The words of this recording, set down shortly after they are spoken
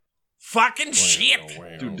fucking shit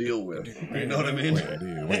to deal with. You know what I mean? You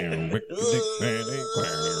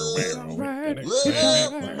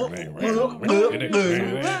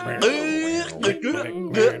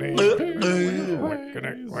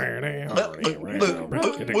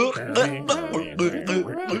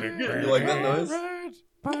like that noise?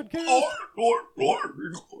 Oh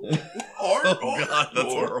God,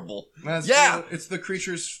 that's horrible. It's the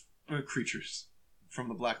creatures from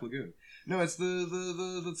the Black Lagoon. No, it's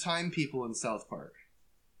the time people in South Park.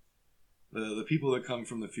 The people that come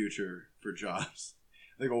from the future for jobs.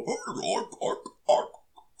 They go.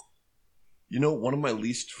 You know, one of my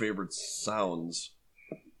least favorite sounds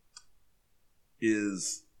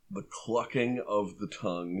is the clucking of the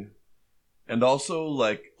tongue. And also,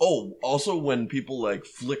 also when people,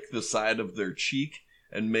 flick the side of their cheek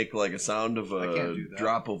and make, a sound of a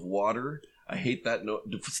drop of water. I hate that.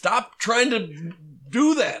 Stop trying to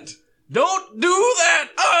do that. Don't do that.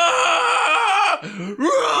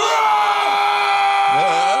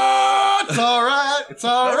 It's all right. It's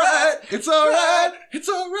all right. It's all right. It's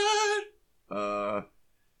all right.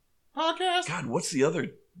 Podcast. God, what's the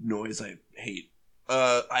other noise I hate?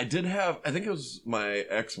 I think it was my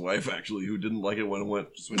ex-wife, actually, who didn't like it when it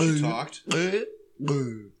went... Just when she talked? What?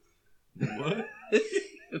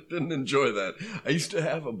 I Didn't enjoy that. I used to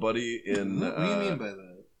have a buddy in... What do you mean by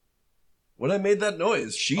that? When I made that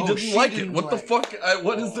noise, she didn't like it. What the fuck?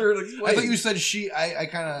 What is there to explain? I thought you said she... I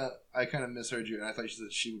kind of misheard you, and I thought you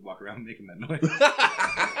said she would walk around making that noise.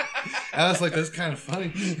 I was like, that's kind of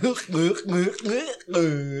funny.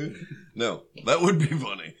 No, that would be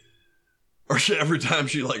funny. Or every time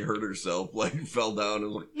she hurt herself, fell down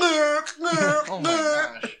and was like, oh my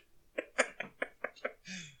gosh.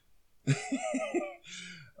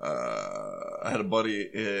 I had a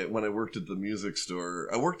buddy when I worked at the music store.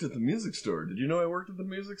 I worked at the music store. Did you know I worked at the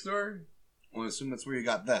music store? Well, I assume that's where you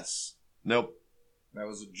got this. Nope. That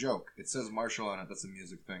was a joke. It says Marshall on it. That's a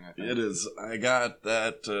music thing, I think. It is. I got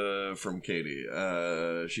that from Katie.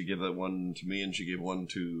 She gave that one to me, and she gave one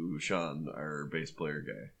to Sean, our bass player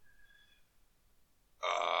guy.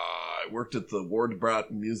 I worked at the Ward-Brott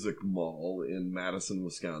Music Mall in Madison,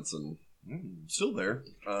 Wisconsin. Still there.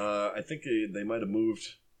 I think they might have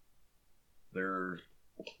moved their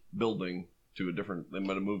building to a different... They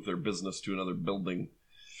might have moved their business to another building.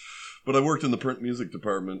 But I worked in the print music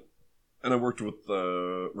department, and I worked with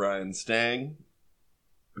Ryan Stang,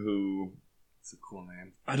 who... It's a cool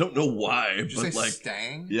name. I don't know why, Did you say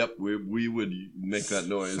Stang? Yep, we would make that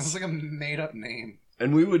noise. Sounds like a made-up name.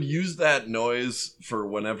 And we would use that noise for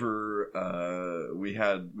whenever we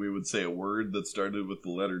would say a word that started with the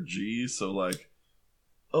letter G. So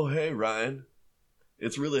oh, hey, Ryan.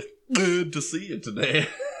 It's really good to see you today.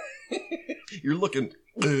 You're looking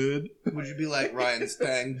good. Would you be like Ryan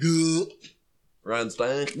Stang? Good. Ryan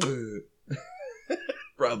Stang?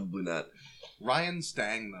 Probably not. Ryan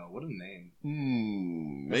Stang, though. What a name.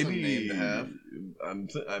 Maybe. That's a name to have.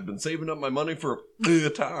 I've been saving up my money for a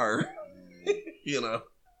guitar. You know,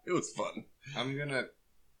 it was fun. I'm gonna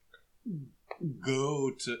go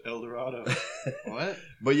to El Dorado. What?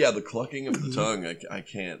 But yeah, the clucking of the tongue, I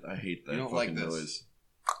can't. I hate that fucking noise.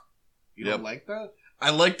 You don't like that? I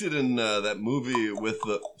liked it in that movie with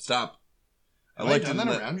the... Stop. Have I done that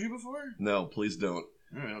around you before? No, please don't.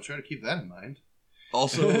 Alright, I'll try to keep that in mind.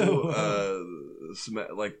 Also,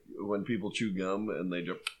 when people chew gum and they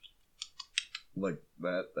jump like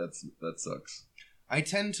that sucks. I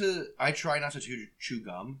try not to chew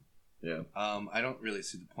gum. Yeah. I don't really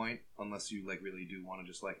see the point unless you really do want to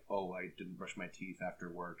just I didn't brush my teeth after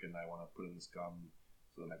work and I want to put in this gum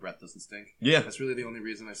so that my breath doesn't stink. Yeah. That's really the only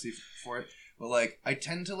reason I see for it. But I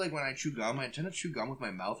tend to when I chew gum, with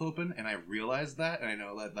my mouth open, and I realize that, and I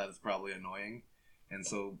know that is probably annoying, and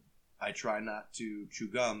so I try not to chew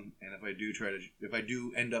gum. And if I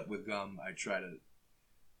do end up with gum, I try to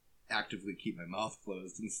actively keep my mouth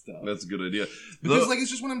closed and stuff. That's a good idea. Because it's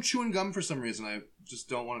just when I'm chewing gum for some reason, I just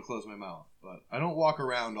don't want to close my mouth. But I don't walk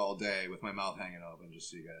around all day with my mouth hanging open, just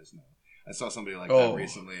so you guys know. I saw somebody that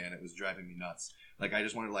recently, and it was driving me nuts. I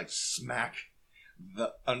just wanted to smack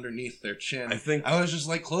the underneath their chin. I was just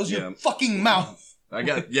close your fucking mouth.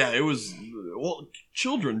 It was,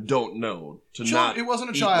 children don't know to not. It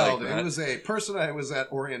wasn't a child. It was a person I was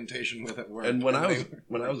at orientation with at work. And when I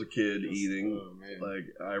was a kid eating,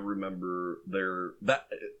 I remember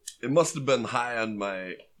it must have been high on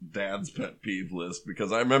my dad's pet peeve list,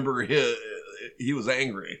 because I remember he was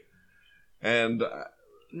angry, and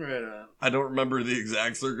right on. I don't remember the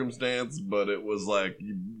exact circumstance, but it was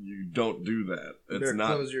you don't do that. It's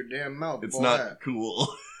not. Close your damn mouth. It's not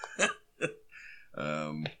cool.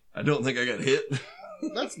 I don't think I got hit.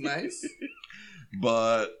 That's nice.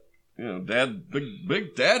 But You know, dad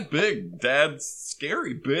big, dad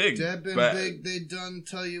scary big. Dad been big, they done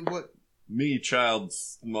tell you what. Me, child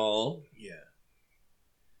small. Yeah.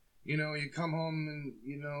 You know, you come home and,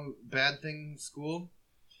 you know, bad thing school.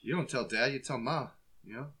 You don't tell dad, you tell ma,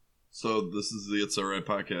 you know? So this is the It's Alright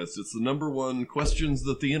podcast. It's the #1 questions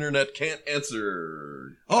that the internet can't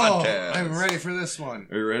answer podcast. I'm ready for this one.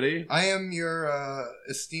 Are you ready? I am your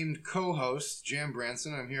esteemed co-host, Jam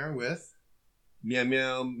Branson. I'm here with... Meow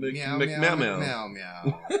meow meow meow meow meow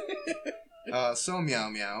meow. So meow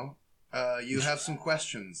meow. You have some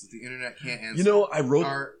questions that the internet can't answer. You know, I wrote...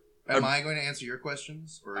 Am I going to answer your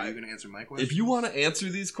questions, or are you going to answer my questions? If you want to answer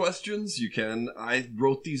these questions, you can. I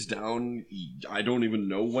wrote these down. I don't even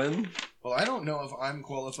know when. Well, I don't know if I'm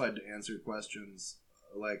qualified to answer questions,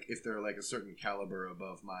 like if they're like a certain caliber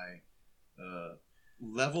above my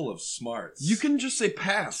level of smarts. You can just say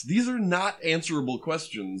pass. These are not answerable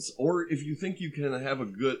questions. Or if you think you can have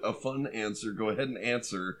a fun answer, go ahead and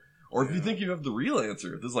answer. Or if you think you have the real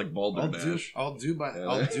answer, this is like Balderdash. I'll do my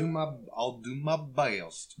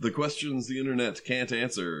best. The questions the internet can't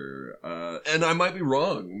answer, and I might be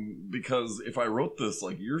wrong because if I wrote this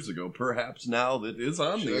like years ago, perhaps now that is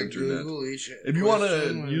on the internet. If you want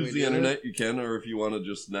to use the internet, you can, or if you want to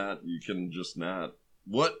just not, you can just not.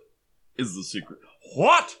 What is the secret?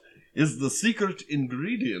 What is the secret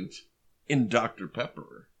ingredient in Dr.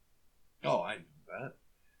 Pepper? Oh, I know that.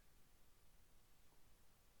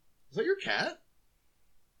 Is that your cat?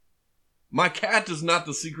 My cat is not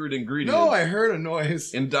the secret ingredient. No, I heard a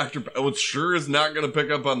noise. In Dr. Pepper, it sure is not going to pick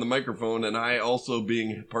up on the microphone, and I also,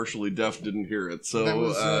 being partially deaf, didn't hear it. So,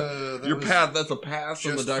 that's a pass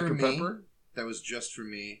on the Dr. Pepper? That was just for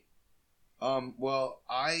me.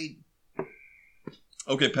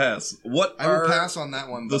 Okay, pass. I will pass on that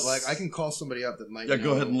one, but I can call somebody up that might know.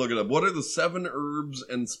 Go ahead and look it up. What are the 7 herbs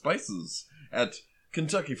and spices at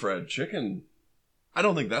Kentucky Fried Chicken? I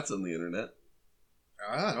don't think that's on the internet.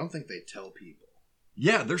 I don't think they tell people.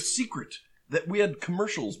 Yeah, they're secret. That we had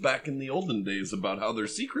commercials back in the olden days about how they're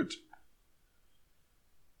secret.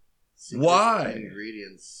 Why?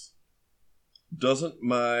 Ingredients. Doesn't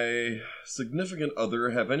my significant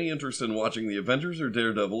other have any interest in watching The Avengers or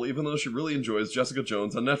Daredevil, even though she really enjoys Jessica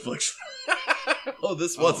Jones on Netflix?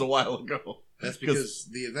 This was a while ago. That's because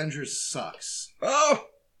The Avengers sucks. Oh!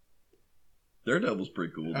 Daredevil's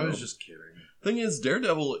pretty cool, though. I was just kidding. Thing is,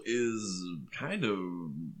 Daredevil is kind of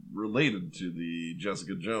related to the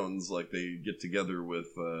Jessica Jones. Like, they get together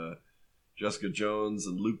with Jessica Jones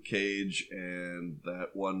and Luke Cage and that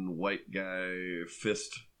one white guy, Glow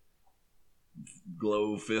Fist.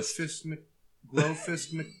 Glow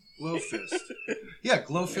Fist McGlow Fist. Yeah,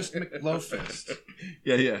 Glow Fist McGlow Fist.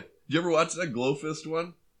 Yeah. Did you ever watch that Glow Fist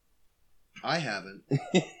one? I haven't.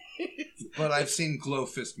 But I've seen Glow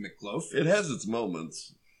Fist McGlow Fist. It has its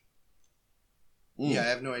moments. Yeah, I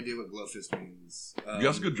have no idea what Glow Fist means.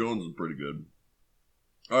 Jessica Jones is pretty good.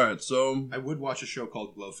 Alright, so... I would watch a show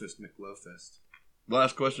called Glow Fist McGlow Fist.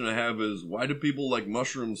 Last question I have is, why do people like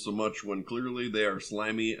mushrooms so much when clearly they are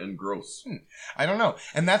slimy and gross? I don't know.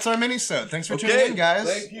 And that's our mini-sode. Thanks for tuning in, guys.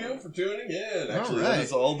 Thank you for tuning in. Actually, right. that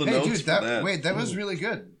is all the notes dude, for that. Wait, that was really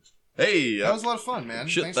good. Hey! That was a lot of fun, man.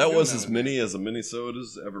 Shit, that was as mini as a mini-sode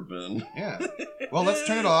has ever been. Yeah. Well, let's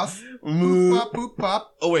turn it off. Boop, pop, boop,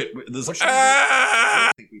 pop. Oh, wait. This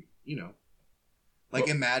I think we,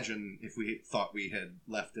 imagine if we thought we had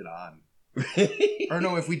left it on. Or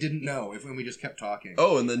no, if we didn't know, when we just kept talking.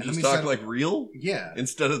 Oh, and then just talk like real? Yeah.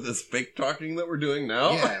 Instead of this fake talking that we're doing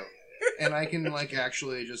now? Yeah. And I can,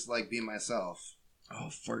 actually just, be myself. Oh,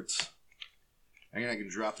 farts. I can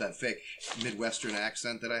drop that fake Midwestern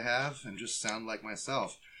accent that I have and just sound like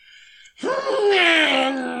myself.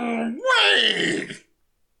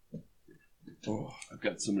 Oh, I've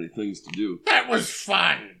got so many things to do. That was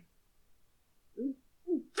fun!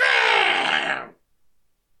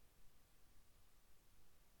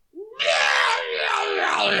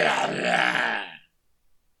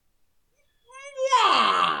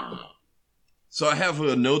 So I have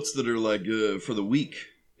notes that are for the week,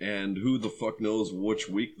 and who the fuck knows which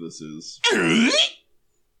week this is.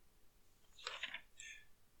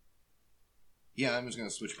 Yeah, I'm just going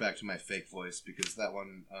to switch back to my fake voice because that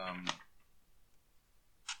one,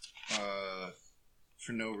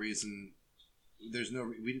 for no reason,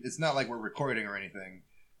 it's not like we're recording or anything.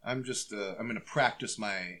 I'm just, I'm going to practice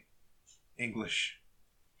my English,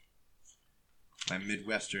 my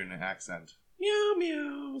Midwestern accent. Meow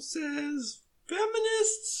meow says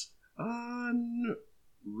feminists on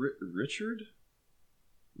Richard?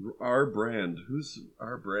 Our Brand. Who's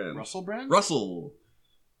Our Brand? Russell Brand? Russell!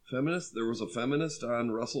 Feminist? There was a feminist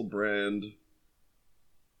on Russell Brand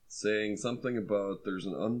saying something about there's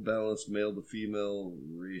an unbalanced male to female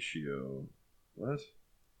ratio. What?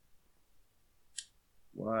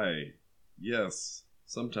 Why? Yes,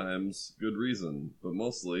 sometimes good reason, but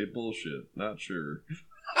mostly bullshit. Not sure.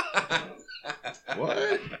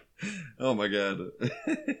 What? Oh my god.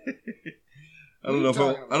 I don't know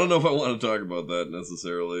if I want to talk about that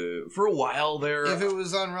necessarily. For a while there, if it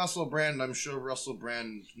was on Russell Brand, I'm sure Russell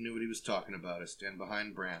Brand knew what he was talking about. I stand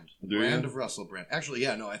behind Brand. The brand of Russell Brand. Actually,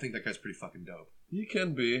 yeah, no, I think that guy's pretty fucking dope. He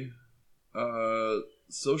can be.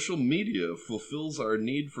 Social media fulfills our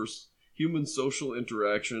need for human social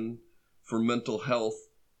interaction for mental health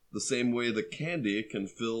the same way that candy can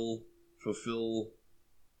fulfill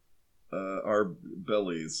our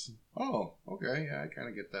bellies. Oh, okay. Yeah, I kind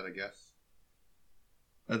of get that, I guess.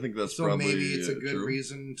 I think that's so probably maybe it's a good true.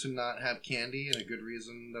 reason to not have candy and a good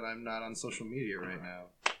reason that I'm not on social media right now.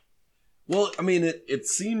 Well, I mean, it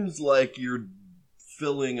seems like you're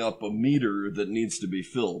filling up a meter that needs to be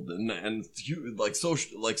filled, and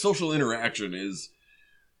social interaction is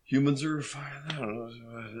humans are. I don't know.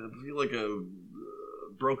 I feel like a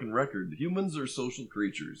broken record. Humans are social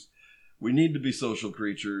creatures. We need to be social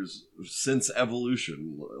creatures since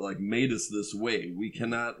evolution, like, made us this way.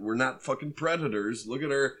 We're not fucking predators. Look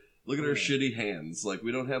at our shitty hands. Like,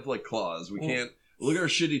 we don't have, like, claws. We can't, look at our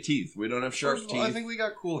shitty teeth. We don't have sharp teeth. I think we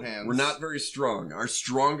got cool hands. We're not very strong. Our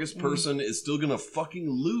strongest person is still gonna fucking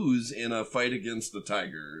lose in a fight against a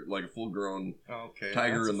tiger, like a full-grown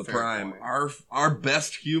tiger in the prime. Point. Our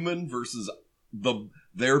best human versus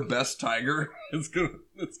their best tiger it's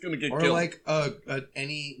gonna get killed. Or like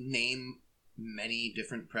any name many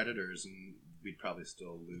different predators and we'd probably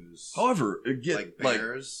still lose. However, like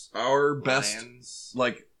bears, our best lions,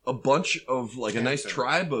 like a bunch of like a nice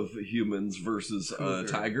tribe of humans versus a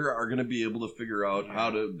tiger are gonna be able to figure out how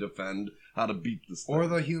to defend, how to beat this thing. Or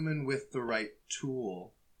the human with the right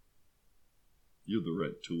tool. You're the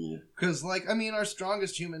right tool. Because, like, I mean, our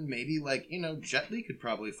strongest human, maybe, like, you know, Jet Li could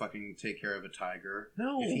probably fucking take care of a tiger.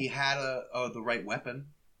 No. If he had the right weapon.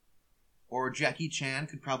 Or Jackie Chan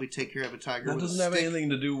could probably take care of a tiger with a stick. That doesn't have anything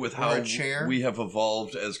to do with how we have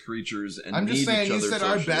evolved as creatures and need each other. I'm just saying, you said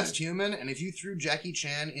our best human, and if you threw Jackie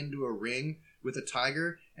Chan into a ring with a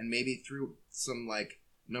tiger, and maybe threw some, like,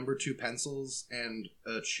 number 2 pencils, and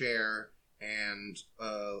a chair, and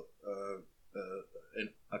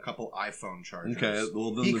a couple iPhone chargers. Okay,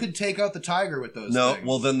 well then he could take out the tiger with those. No, things.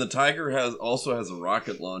 well then the tiger also has a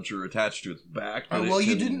rocket launcher attached to its back.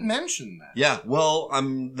 You didn't mention that. Yeah, well,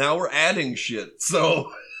 now we're adding shit. So,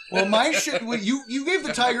 well, my shit. You gave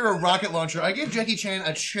the tiger a rocket launcher. I gave Jackie Chan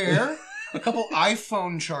a chair, a couple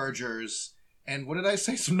iPhone chargers, and what did I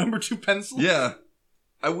say? Some number 2 pencils. Yeah.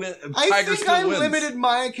 I think I limited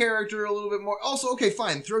my character a little bit more. Also, okay,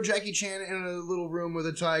 fine. Throw Jackie Chan in a little room with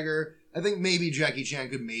a tiger. I think maybe Jackie Chan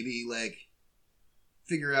could like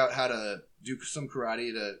figure out how to do some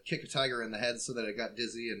karate to kick a tiger in the head so that it got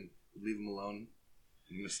dizzy and leave him alone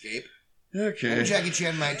and escape. Okay. And Jackie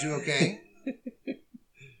Chan might do okay.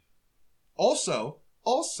 Also,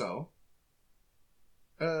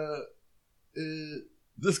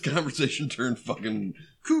 this conversation turned fucking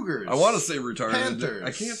cougars. I want to say retarded. Panthers.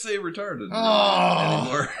 I can't say retarded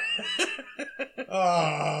anymore.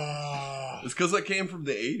 It's because I came from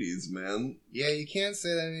the 80s, man. Yeah, you can't say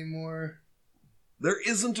that anymore. There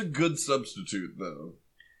isn't a good substitute, though.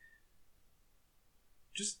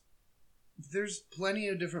 There's plenty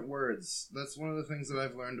of different words. That's one of the things that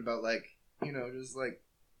I've learned about, like, you know, just like...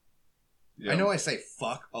 Yeah. I know I say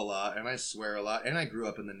fuck a lot, and I swear a lot, and I grew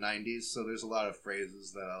up in the 90s, so there's a lot of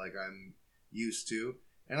phrases that I'm used to,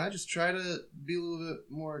 and I just try to be a little bit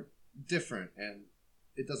more different, and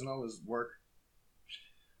it doesn't always work.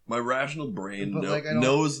 My rational brain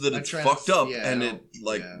knows that it's fucked up, and it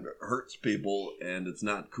hurts people, and it's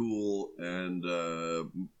not cool, and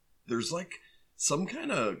there's like some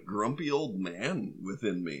kind of grumpy old man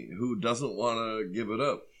within me who doesn't want to give it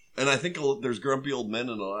up. And I think there's grumpy old men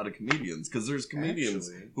in a lot of comedians, because there's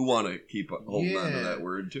comedians who want to keep holding on to that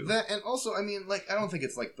word, too. And also, I mean, like, I don't think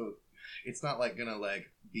it's like it's not like gonna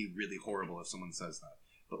like be really horrible if someone says that.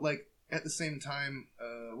 But like, at the same time,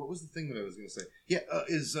 what was the thing that I was gonna say? Yeah,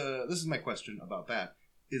 this is my question about that.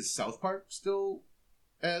 Is South Park still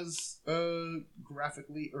as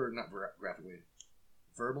graphically, or not graphically,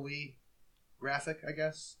 verbally graphic, I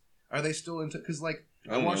guess? Are they still into, because like,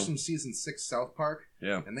 I watched some season 6 South Park,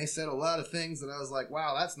 and they said a lot of things that I was like,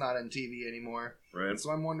 wow, that's not on TV anymore. Right. And so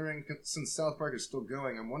I'm wondering, since South Park is still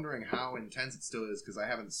going, I'm wondering how intense it still is, because I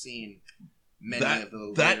haven't seen many of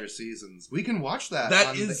the later seasons. We can watch that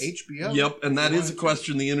on the HBO. Yep, and that is a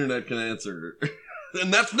question the internet can answer.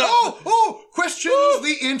 And that's not... Questions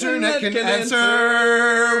the internet can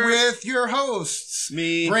answer with your hosts.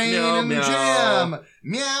 Me, Brain meow, and meow. Jam.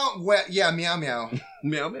 Meow. Yeah, meow, meow.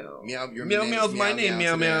 Meow, meow. Meow, your Meow, name meow's is my Meow name,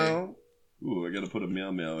 meow, Meow today. meow. Ooh, I gotta put a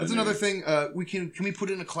meow, meow That's in another here. thing. Can we put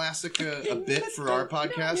in a classic, a bit for our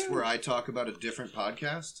podcast where I talk about a different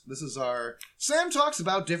podcast? This is our Sam talks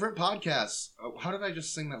about different podcasts. Oh, how did I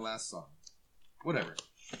just sing that last song? Whatever.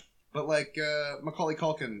 But like Macaulay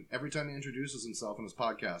Culkin, every time he introduces himself in his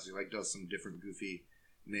podcast, he like does some different goofy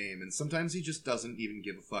name, and sometimes he just doesn't even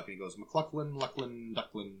give a fuck, and he goes McLucklin, Lucklin,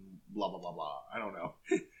 Ducklin, blah blah blah blah. I don't know.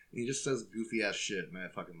 And he just says goofy ass shit, and I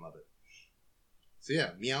fucking love it. So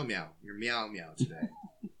yeah, meow meow. You're meow meow today.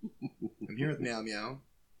 I'm here with meow meow.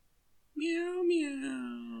 Meow,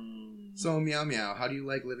 meow. So meow meow, how do you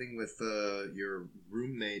like living with your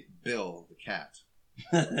roommate Bill the cat?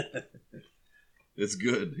 It's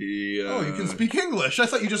good. He. Oh, you can speak English. I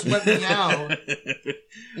thought you just went meow,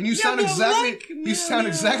 and you sound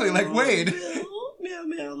exactly like Wade. Bill, meow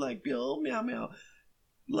meow like Bill. Meow meow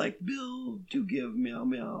like Bill to give meow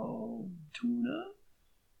meow tuna.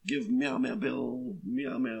 Give meow meow Bill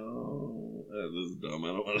meow meow. This is dumb. I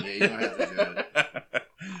don't want to. Yeah, you don't have to do it.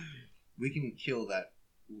 We can kill that.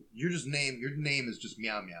 Your name is just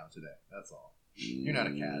meow meow today. That's all. You're not a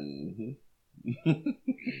cat. Mm-hmm.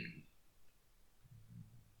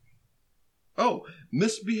 Oh,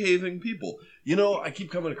 misbehaving people. You know, I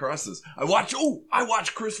keep coming across this. I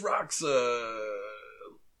watch Chris Rock's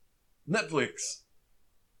Netflix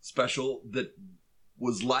special that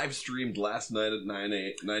was live streamed last night at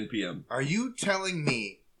 9 p.m. Are you telling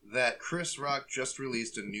me that Chris Rock just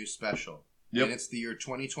released a new special? Yep. And it's the year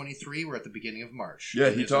 2023. We're at the beginning of March. Yeah,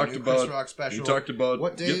 And he there's a talked new about Chris Rock special. He talked about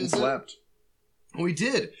What day getting is it? slapped. Oh, he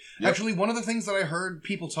did. Yep. Actually, one of the things that I heard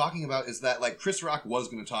people talking about is that like Chris Rock was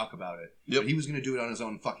going to talk about it, Yep. but he was going to do it on his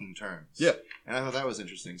own fucking terms. Yeah. And I thought that was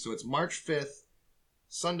interesting. So it's March 5th,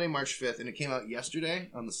 Sunday, March 5th, and it came out yesterday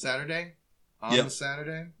on the Saturday. Yep. The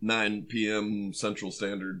Saturday. 9 p.m. Central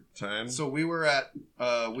Standard Time. So we were at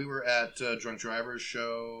Drunk Driver's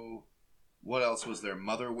show. What else was there?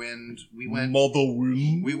 Motherwind. We went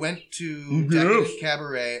to Decadent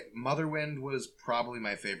Cabaret. Motherwind was probably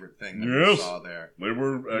my favorite thing that we saw there. They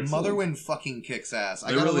were excellent. Motherwind fucking kicks ass. I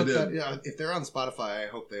They gotta really look did. that. If they're on Spotify, I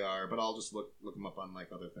hope they are. But I'll just look them up on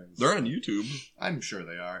like other things. They're on YouTube. I'm sure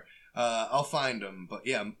they are. I'll find them. But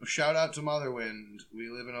yeah, shout out to Motherwind. We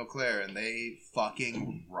live in Eau Claire, and they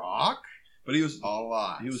fucking rock. But he was a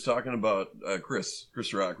lot. He was talking about Chris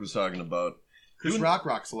Rock was talking about Chris Rock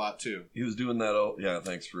rocks a lot too. He was doing that. Oh, yeah.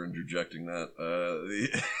 Thanks for interjecting that.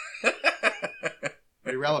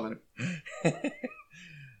 Very relevant.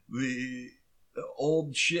 The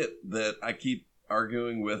old shit that I keep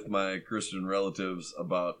arguing with my Christian relatives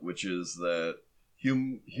about, which is that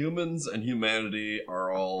humans and humanity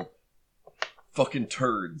are all fucking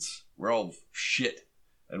turds. We're all shit,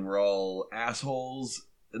 and we're all assholes,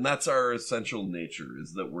 and that's our essential nature,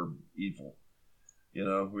 is that we're evil. You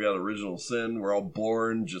know, we got original sin. We're all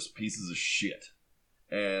born just pieces of shit.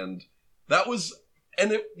 And that was,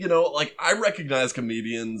 and it, you know, like, I recognize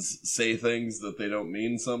comedians say things that they don't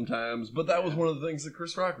mean sometimes, but that was one of the things that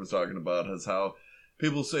Chris Rock was talking about, is how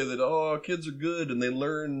people say that, oh, kids are good, and they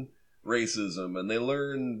learn racism, and they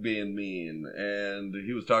learn being mean. And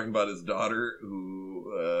he was talking about his daughter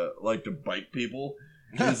who liked to bite people.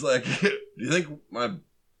 He's like, do you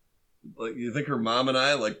think her mom and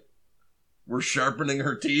I, like, we're sharpening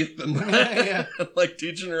her teeth and like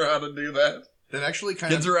teaching her how to do that? That actually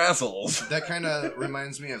kids are assholes. That kind of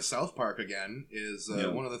reminds me of South Park again. Is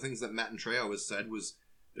one of the things that Matt and Trey always said was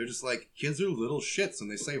they're just like, kids are little shits and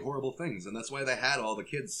they say horrible things, and that's why they had all the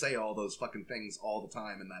kids say all those fucking things all the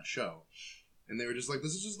time in that show. And they were just like,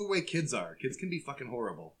 this is just the way kids are. Kids can be fucking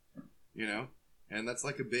horrible, you know. And that's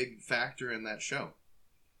like a big factor in that show.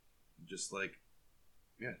 Just like,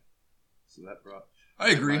 yeah. So that brought I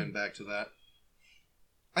agree. my mind back to that.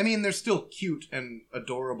 I mean, they're still cute and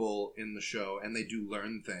adorable in the show, and they do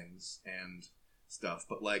learn things and stuff.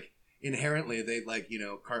 But, like, inherently, they, like, you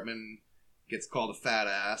know, Cartman gets called a fat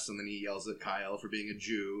ass, and then he yells at Kyle for being a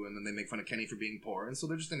Jew, and then they make fun of Kenny for being poor. And so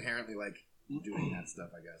they're just inherently, like, doing that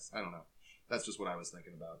stuff, I guess. I don't know. That's just what I was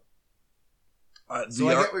thinking about. So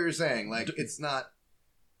I get what you're saying. Like, it's not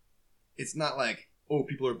like, oh,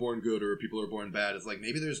 people are born good or people are born bad. It's like,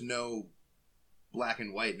 maybe there's no black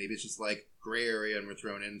and white. Maybe it's just, like, gray area and we're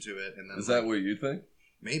thrown into it. And then is that what you think?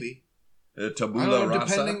 Maybe. Tabula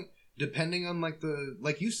rasa? Depending on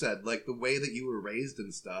like you said, like the way that you were raised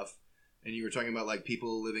and stuff, and you were talking about like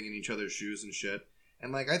people living in each other's shoes and shit.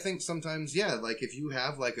 And like I think sometimes, yeah, like if you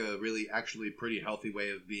have like a really actually pretty healthy way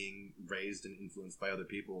of being raised and influenced by other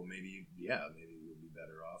people, maybe you'll be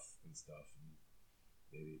better off and stuff, and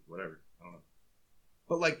maybe whatever. I don't know.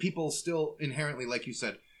 But like people still inherently, like you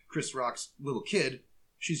said, Chris Rock's little kid.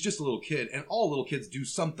 She's just a little kid, and all little kids do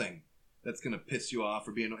something that's gonna piss you off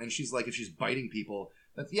or be annoying. And she's like, if she's biting people,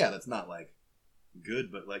 that's not like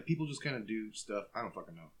good, but like people just kind of do stuff. I don't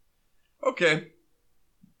fucking know. Okay.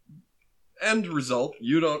 End result,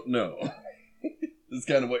 you don't know. That's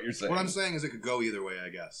kind of what you're saying. What I'm saying is it could go either way, I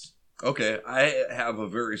guess. Okay, I have a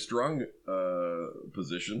very strong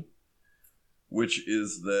position, which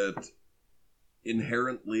is that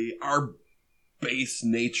inherently our base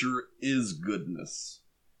nature is goodness.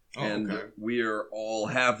 Oh, and okay. we are all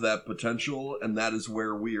have that potential, and that is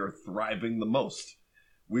where we are thriving the most.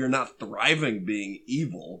 We are not thriving being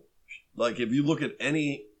evil. Like, if you look at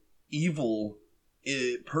any evil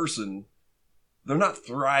person, they're not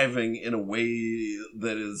thriving in a way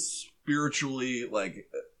that is spiritually, like,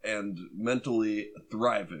 and mentally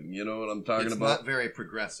thriving. You know what I'm talking about? It's not very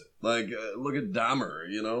progressive. Like, look at Dahmer,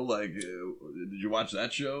 you know? Like, did you watch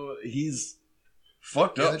that show? He's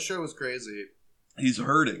fucked up. Yeah, that show was crazy. He's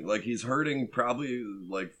hurting. Like, he's hurting probably,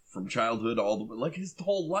 like, from childhood all the way. Like, his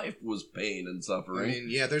whole life was pain and suffering. I mean,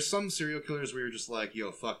 yeah, there's some serial killers where you're just like,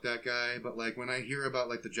 yo, fuck that guy. But, like, when I hear about,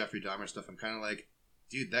 like, the Jeffrey Dahmer stuff, I'm kind of like,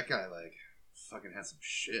 dude, that guy, like, fucking has some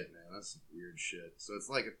shit, man. That's some weird shit. So it's,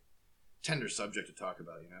 like, a tender subject to talk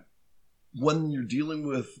about, you know? When you're dealing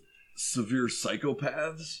with severe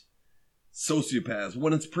psychopaths, sociopaths,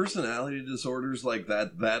 when it's personality disorders like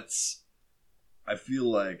that, that's, I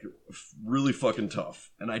feel like, really fucking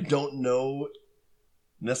tough. And I don't know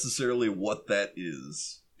necessarily what that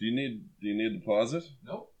is. Do you need to pause it?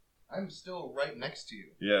 Nope. I'm still right next to you.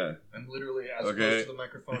 Yeah. I'm literally as Okay. close to the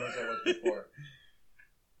microphone as I was before.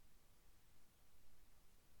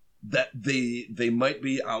 That they might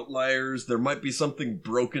be outliers. There might be something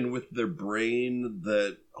broken with their brain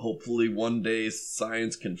that hopefully one day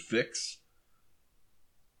science can fix.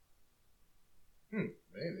 Maybe,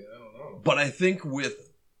 I don't know. But I think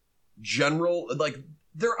with general, like,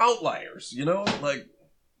 they're outliers, you know? Like,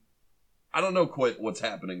 I don't know quite what's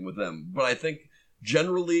happening with them, but I think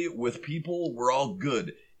generally with people, we're all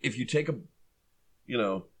good. If you take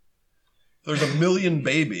there's 1 million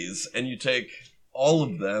babies, and you take all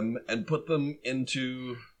of them and put them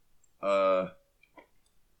into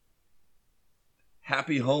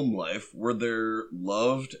happy home life where they're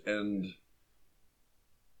loved and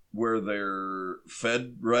where they're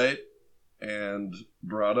fed right and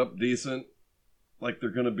brought up decent, like they're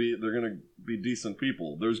gonna be decent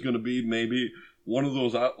people. There's gonna be maybe one of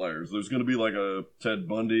those outliers. There's gonna be like a Ted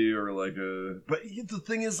Bundy or like a. But the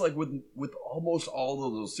thing is, like with almost all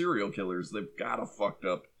of those serial killers, they've got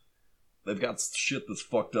They've got shit that's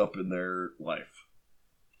fucked up in their life.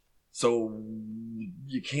 So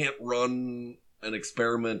you can't run an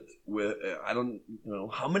experiment with. I don't know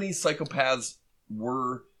how many psychopaths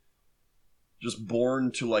were just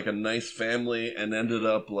born to like a nice family and ended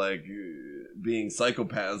up like being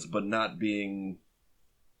psychopaths, but not being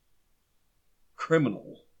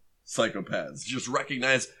criminal psychopaths. Just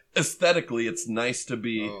recognize aesthetically it's nice to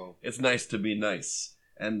be it's nice to be nice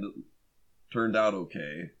and turned out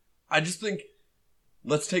okay. I just think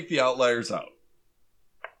let's take the outliers out.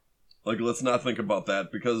 Like, let's not think about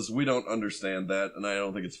that because we don't understand that, and I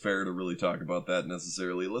don't think it's fair to really talk about that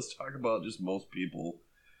necessarily. Let's talk about just most people.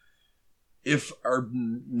 If our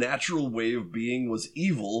natural way of being was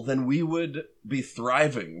evil, then we would be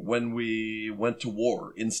thriving when we went to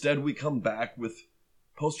war. Instead, we come back with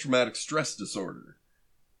post-traumatic stress disorder.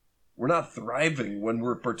 We're not thriving when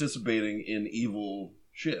we're participating in evil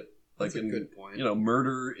shit. That's a good point. You know,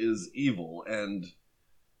 murder is evil,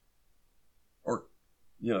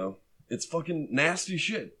 it's fucking nasty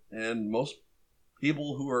shit. And most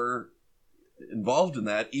people who are involved in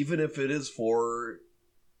that, even if it is for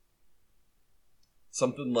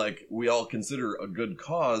something like we all consider a good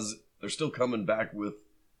cause, they're still coming back with,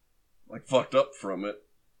 like, fucked up from it.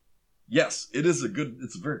 Yes, it's a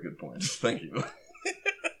very good point. Thank you.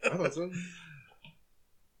 I thought so.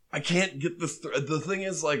 I can't get this. The thing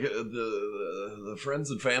is, like, the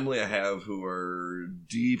friends and family I have who are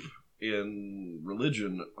deep in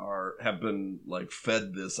religion have been like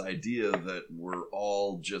fed this idea that we're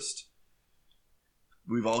all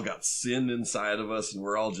we've all got sin inside of us and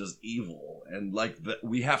we're all just evil, and like that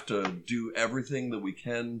we have to do everything that we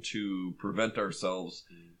can to prevent ourselves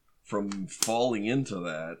from falling into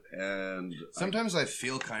that. And sometimes I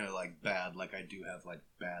feel kind of like bad, like I do have like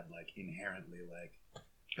bad, like inherently like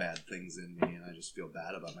bad things in me, and I just feel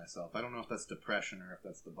bad about myself. I don't know if that's depression or if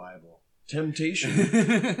that's the Bible. Temptation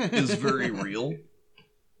is very real,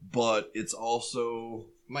 but it's also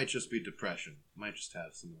might just be depression. Might just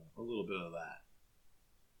have a little bit of that.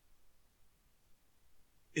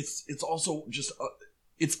 it's also just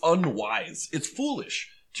it's unwise. It's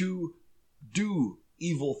foolish to do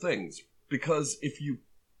evil things, because if you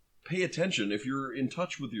pay attention, if you're in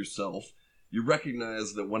touch with yourself, you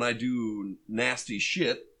recognize that when I do nasty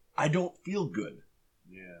shit, I don't feel good.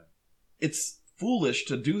 Yeah. It's foolish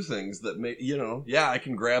to do things that make, I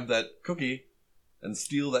can grab that cookie and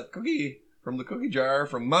steal that cookie from the cookie jar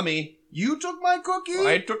from Mummy. You took my cookie?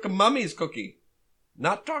 I took a Mummy's cookie.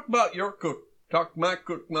 Not talk about your cook. Talk my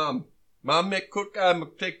cook, Mom. Mom make cook, I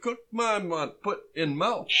take cook, Mom put in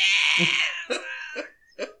mouth.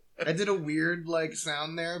 I did a weird,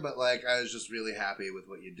 sound there, but, I was just really happy with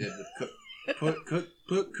what you did with cook.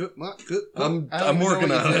 Cook. I'm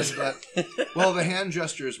working on it. Well, the hand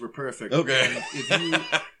gestures were perfect. Okay. And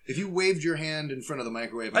if you waved your hand in front of the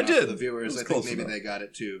microwave, I did. For the viewers, I think maybe they got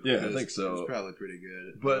it too. Yeah, I think so. It was probably pretty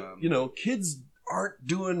good. But kids aren't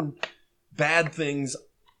doing bad things.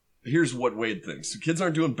 Here's what Wade thinks: kids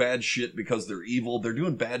aren't doing bad shit because they're evil. They're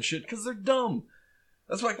doing bad shit because they're dumb.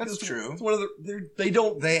 That's true. It's one of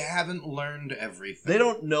they haven't learned everything. They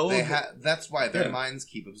don't know. That's why their minds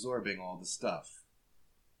keep absorbing all the stuff.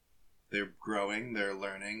 They're growing. They're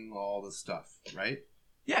learning all the stuff, right?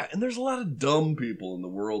 Yeah, and there's a lot of dumb people in the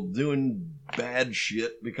world doing bad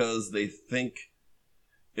shit because they think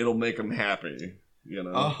it'll make them happy.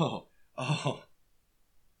 Oh.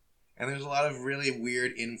 And there's a lot of really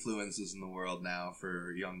weird influences in the world now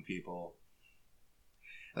for young people.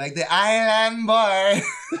 Like the Island Boy.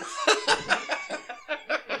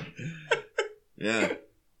 Yeah.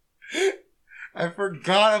 I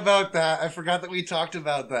forgot about that. I forgot that we talked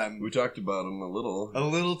about them. We talked about them a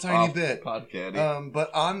little tiny bit. Podcasty. But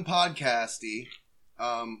on Podcasty,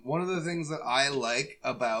 one of the things that I like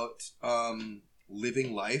about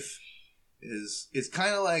living life is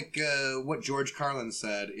kind of like what George Carlin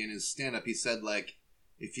said in his stand-up. He said,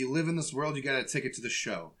 if you live in this world, you got a ticket to the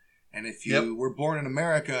show. And if you were born in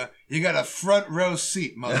America, you got a front row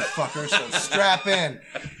seat, motherfucker, so strap in.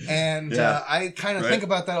 And I kind of think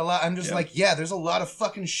about that a lot. I'm just there's a lot of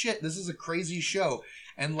fucking shit. This is a crazy show.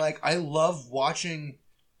 And, I love watching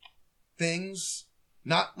things,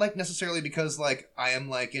 not, necessarily because, I am,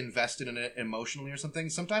 invested in it emotionally or something.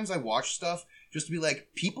 Sometimes I watch stuff just to be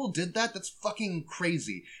people did that? That's fucking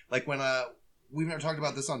crazy. When, we've never talked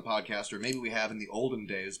about this on podcast, or maybe we have in the olden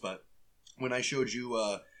days, but when I showed you,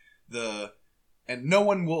 and no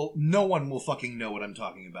one will fucking know what I'm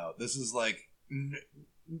talking about. This is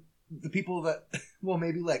the people that, well,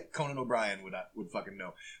 maybe Conan O'Brien would fucking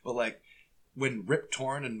know, but when Rip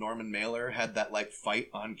Torn and Norman Mailer had that fight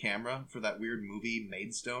on camera for that weird movie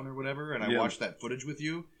Maidstone or whatever, and I watched that footage with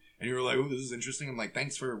you, and you were like, "Oh, this is interesting." I'm like,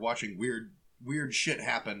 "Thanks for watching weird shit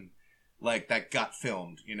happen that got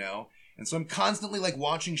filmed," And so I'm constantly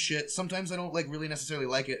watching shit. Sometimes I don't really necessarily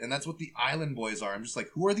like it, and that's what the Island Boys are. I'm just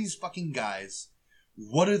who are these fucking guys?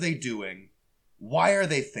 What are they doing? Why are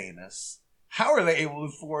they famous? How are they able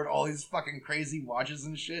to afford all these fucking crazy watches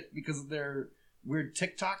and shit because of their weird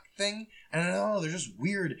TikTok thing? And I don't know, they're just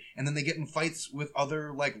weird. And then they get in fights with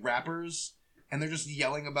other rappers, and they're just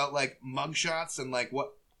yelling about mugshots and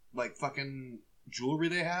what fucking jewelry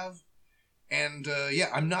they have. And,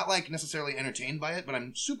 I'm not, necessarily entertained by it, but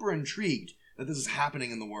I'm super intrigued that this is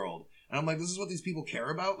happening in the world. And I'm this is what these people care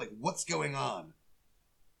about? What's going on?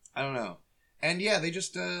 I don't know. And, they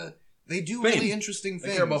just, they do fame. really interesting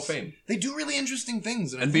things. They care about fame. They do really interesting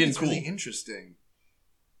things, and I think being it's cool. really interesting.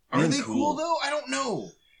 Are they cool, though? I don't know.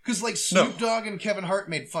 Because, Snoop Dogg and Kevin Hart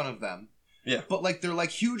made fun of them. Yeah. But, they're,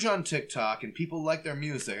 huge on TikTok, and people like their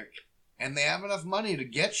music. And they have enough money to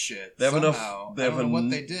get shit. They have somehow. enough. I don't know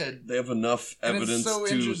what they did. They have enough evidence. And it's so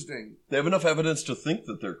interesting. They have enough evidence to think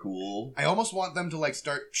that they're cool. I almost want them to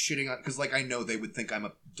start shitting on, because I know they would think I'm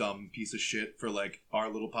a dumb piece of shit for our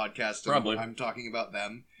little podcast. And Probably. I'm talking about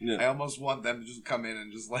them. Yeah. I almost want them to just come in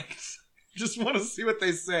and just just want to see what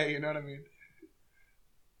they say. You know what I mean?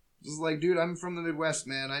 Just dude, I'm from the Midwest,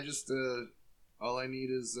 man. I just all I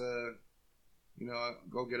need is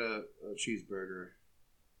go get a cheeseburger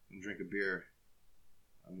and drink a beer.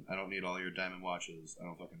 I don't need all your diamond watches. I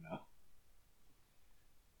don't fucking know.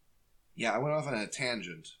 Yeah, I went off on a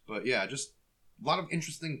tangent. But yeah, just a lot of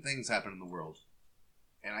interesting things happen in the world.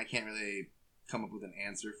 And I can't really come up with an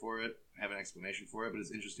answer for it, have an explanation for it, but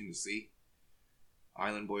it's interesting to see.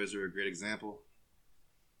 Island Boys are a great example.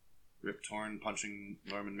 Rip Torn punching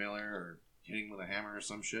Norman Mailer or hitting with a hammer or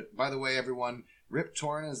some shit. By the way, everyone, Rip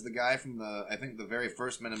Torn is the guy from the very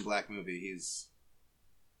first Men in Black movie. He's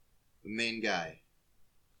the main guy.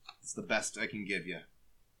 It's the best I can give you.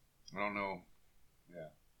 I don't know. Yeah.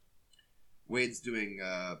 Wade's doing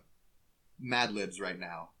Mad Libs right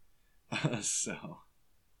now. So.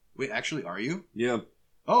 Wait, actually, are you? Yeah.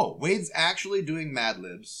 Oh, Wade's actually doing Mad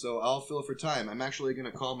Libs, so I'll fill for time. I'm actually going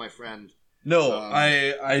to call my friend. No,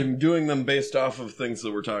 I'm doing them based off of things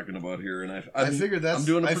that we're talking about here, and I figured that's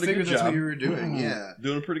doing a pretty good job. That's what you were doing. Yeah,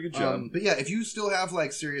 doing a pretty good job. But yeah, if you still have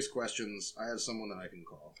like serious questions, I have someone that I can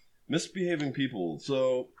call. Misbehaving people. So,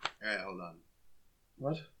 all right, hold on.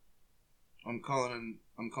 What? I'm calling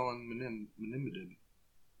Minimbadib.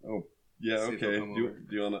 Oh, yeah. Okay. Do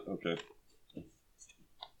you wanna? Okay.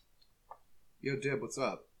 Yo, Dib, what's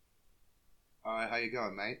up? How you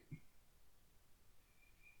going, mate?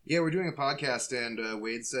 Yeah, we're doing a podcast, and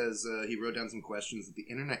Wade says he wrote down some questions that the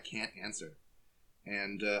internet can't answer.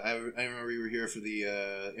 And I remember you were here for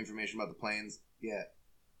the information about the planes. Yeah.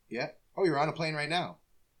 Yeah? Oh, you're on a plane right now.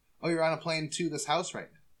 Oh, you're on a plane to this house right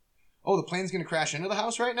now. Oh, the plane's going to crash into the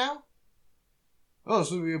house right now? Oh,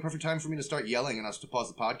 this would be a perfect time for me to start yelling and us to pause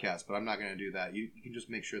the podcast, but I'm not going to do that. You can just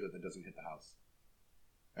make sure that that doesn't hit the house.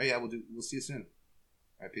 Oh, yeah, we'll see you soon.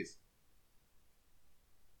 All right, peace.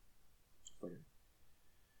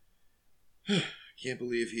 Can't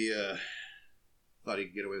believe he thought he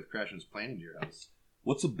could get away with crashing his plane into your house.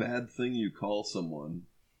 What's a bad thing you call someone?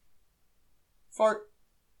 Fart.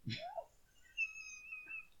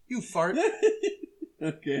 You fart.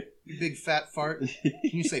 Okay. You big fat fart. Can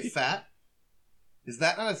you say fat? Is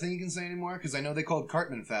that not a thing you can say anymore? Because I know they called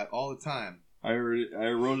Cartman fat all the time. I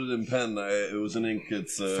wrote it in pen. It was in ink.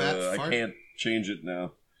 It's fat I can't change it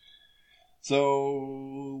now.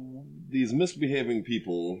 So these misbehaving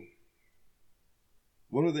people,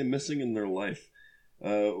 what are they missing in their life?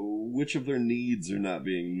 Which of their needs are not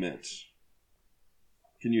being met?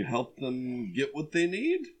 Can you help them get what they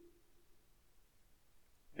need?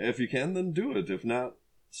 If you can, then do it. If not,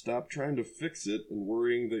 stop trying to fix it and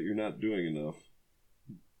worrying that you're not doing enough.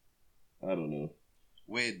 I don't know.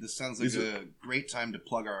 Wade, this sounds like a great time to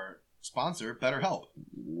plug our sponsor, BetterHelp.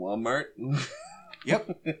 Walmart?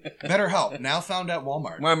 Yep. BetterHelp, now found at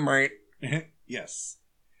Walmart. Walmart. Yes.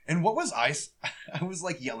 And what was I was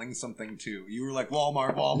like yelling something too. You were like,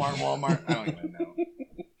 Walmart, Walmart, Walmart. I don't even know.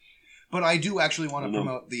 But I do actually want to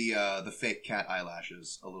promote the fake cat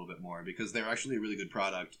eyelashes a little bit more because they're actually a really good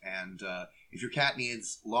product. And if your cat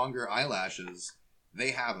needs longer eyelashes,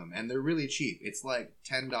 they have them. And they're really cheap. It's like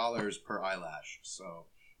 $10 per eyelash. So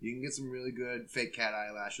you can get some really good fake cat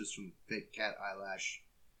eyelashes from Fake Cat Eyelash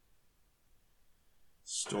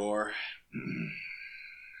Store.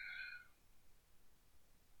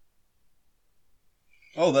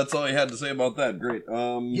 Oh, that's all you had to say about that. Great.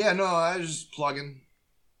 Yeah, no, I was just plugging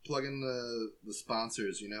the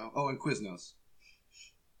sponsors, you know. Oh, and Quiznos.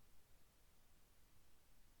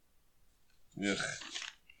 Yeah.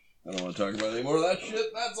 I don't want to talk about any more of that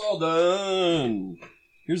shit. That's all done.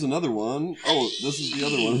 Here's another one. Oh, this is the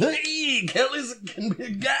other one. Hey, Kelly's can be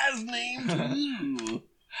a guy's name too.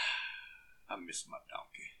 I miss my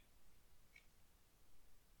donkey.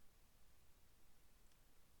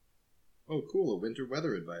 Oh, cool. A winter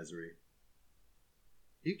weather advisory.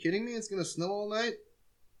 Are you kidding me? It's going to snow all night?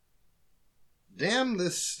 Damn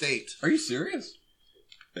this state. Are you serious?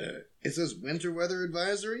 It says winter weather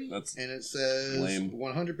advisory. And it says lame.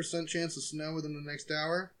 100% chance of snow within the next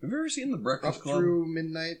hour. Have you ever seen The Breakfast Club? Up through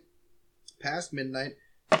midnight. Past midnight.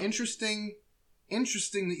 Interesting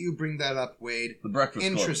that you bring that up, Wade. The Breakfast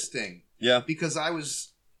Club. Interesting. Yeah. Because I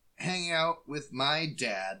was hanging out with my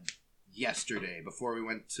dad yesterday before we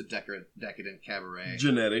went to Decadent Cabaret.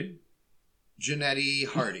 Janetti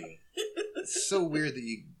Hardy. It's so weird that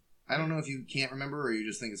you... I don't know if you can't remember or you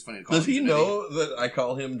just think it's funny to call him Does he know that I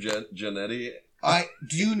call him Janetti?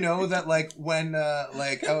 Do you know that, like, when,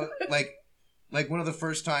 like one of the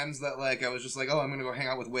first times that, like, I was just like, oh, I'm going to go hang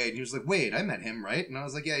out with Wade. And he was like, Wade, I met him, right? And I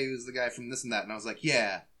was like, yeah, he was the guy from this and that. And I was like,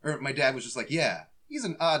 yeah. Or my dad was just like, yeah, he's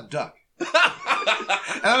an odd duck. And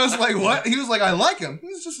I was like, what? He was like, I like him.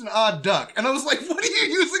 He's just an odd duck. And I was like, what are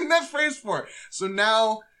you using that phrase for? So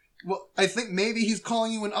now, well, I think maybe he's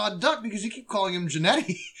calling you an odd duck because you keep calling him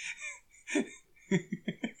Janetti.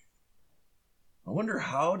 I wonder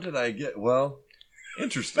how did I get... Well,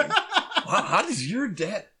 interesting. How does your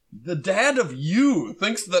dad... The dad of you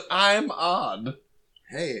thinks that I'm odd.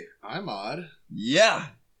 Hey, I'm odd. Yeah.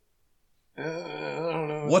 I don't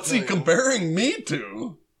know. What's he comparing me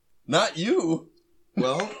to? Not you.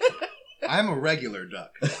 Well, I'm a regular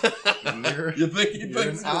duck. You think he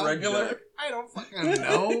thinks you're regular? Duck. I don't fucking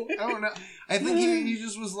know. I don't know. I think he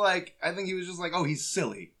just was like, oh, he's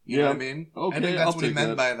silly. You know what I mean? Okay, I think that's what he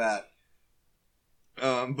meant by that.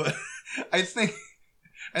 But I think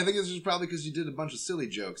it's just probably because you did a bunch of silly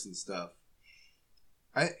jokes and stuff.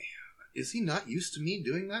 Is he not used to me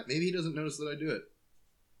doing that? Maybe he doesn't notice that I do it.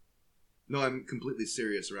 No, I'm completely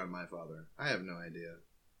serious around my father. I have no idea.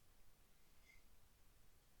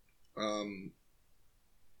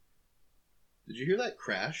 Did you hear that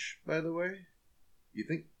crash, by the way? You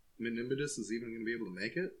think Menimbidus is even going to be able to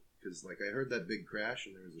make it? Because, like, I heard that big crash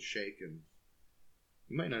and there was a shake, and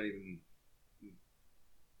he might not even...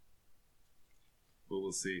 Well,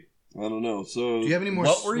 we'll see. I don't know. So, do you have any more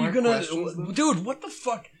what were you gonna... questions, Dude, what the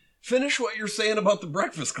fuck? Finish what you're saying about the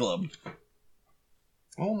Breakfast Club.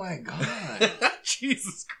 Oh, my God.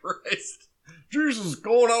 Jesus Christ. Jesus,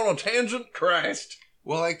 going on a tangent? Christ.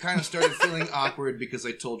 Well, I kind of started feeling awkward because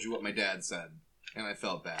I told you what my dad said, and I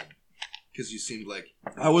felt bad. Because you seemed like...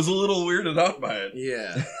 I was a little weirded out by it.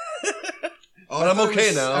 Yeah. But I'm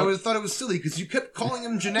okay now. I thought it was silly because you kept calling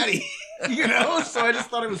him Janetti, you know? So I just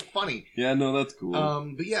thought it was funny. Yeah, no, that's cool.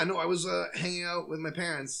 But yeah, no, I was hanging out with my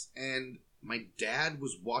parents, and my dad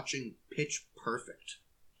was watching Pitch Perfect.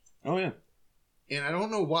 Oh, yeah. And I don't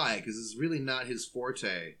know why, because it's really not his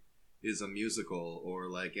forte, is a musical or,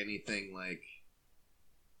 like, anything like...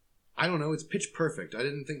 I don't know, it's Pitch Perfect. I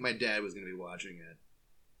didn't think my dad was going to be watching it.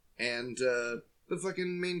 And the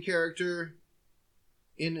fucking main character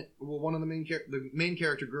one of the main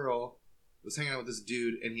character girl was hanging out with this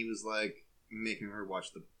dude, and he was like making her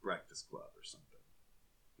watch The Breakfast Club or something.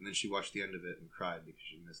 And then she watched the end of it and cried because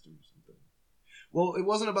she missed him or something. Well, it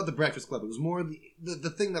wasn't about The Breakfast Club. It was more the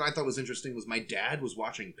thing that I thought was interesting was my dad was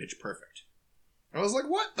watching Pitch Perfect. I was like,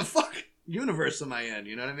 what the fuck universe am I in?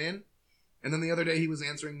 You know what I mean? And then the other day he was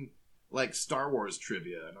answering like Star Wars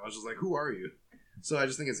trivia, and I was just like, who are you? So I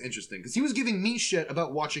just think it's interesting because he was giving me shit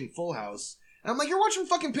about watching Full House, and I'm like, you're watching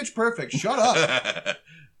fucking Pitch Perfect, shut up.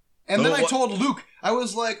 And then I told Luke, I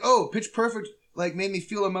was like, oh, Pitch Perfect like made me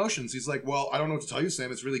feel emotions. He's like, well, I don't know what to tell you,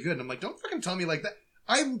 Sam, it's really good. And I'm like, don't fucking tell me like that.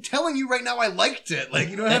 I'm telling you right now I liked it. Like,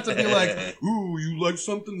 you don't have to be like, ooh, you like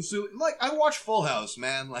something silly. Like, I watch Full House,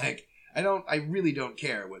 man. Like, I really don't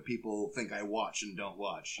care what people think I watch and don't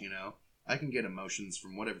watch, you know? I can get emotions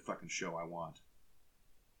from whatever fucking show I want.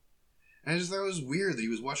 And I just thought it was weird that he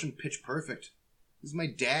was watching Pitch Perfect. This is my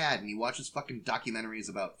dad, and he watches fucking documentaries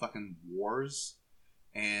about fucking wars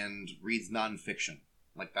and reads nonfiction.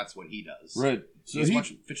 Like, that's what he does. Right. So he's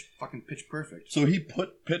watching fucking Pitch Perfect. So he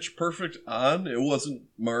put Pitch Perfect on? It wasn't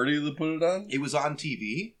Marty that put it on? It was on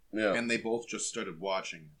TV, yeah. And they both just started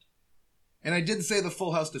watching it. And I did say the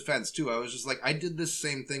Full House defense, too. I was just like, I did this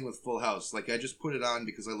same thing with Full House. Like, I just put it on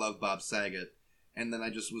because I love Bob Saget. And then I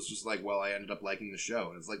just was just like, well, I ended up liking the show.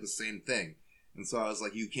 And it's like the same thing. And so I was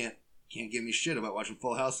like, you can't give me shit about watching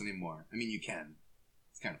Full House anymore. I mean, you can.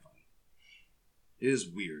 It's kind of funny. It is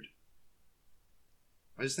weird.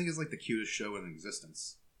 I just think it's like the cutest show in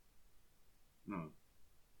existence. No.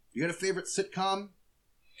 You got a favorite sitcom?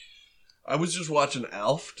 I was just watching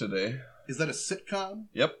Alf today. Is that a sitcom?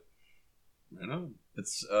 Yep. I know.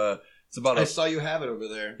 It's about I saw you have it over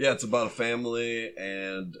there. Yeah, it's about a family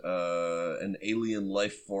and an alien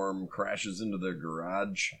life form crashes into their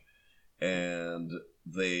garage, and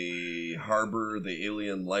they harbor the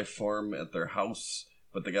alien life form at their house,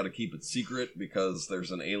 but they got to keep it secret because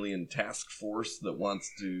there's an alien task force that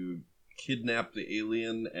wants to kidnap the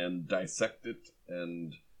alien and dissect it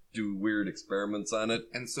and do weird experiments on it.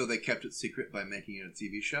 And so they kept it secret by making it a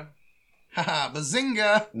TV show? Haha,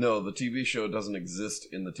 bazinga! No, the TV show doesn't exist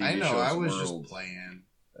in the TV show's world. I know, I was just playing.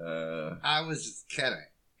 I was just kidding.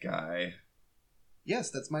 Guy. Yes,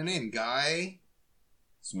 that's my name, Guy.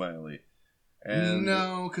 Smiley. And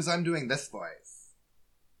no, because I'm doing this voice.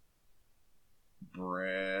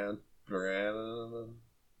 Brandon.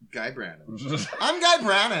 Guy Brannon. I'm Guy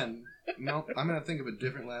Brannon. No, I'm going to think of a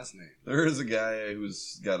different last name. There is a guy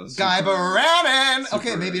who's got a Guy Brannon!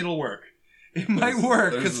 Okay, maybe it'll work. It might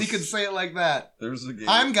work, because he could say it like that. There's a gay...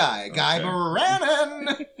 I'm Guy. Guy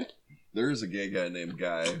Brannon! There is a gay guy named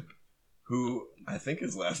Guy who, I think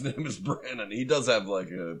his last name is Brannon. He does have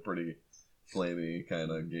like a pretty flamey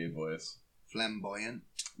kind of gay voice. Flamboyant.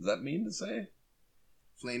 Does that mean to say?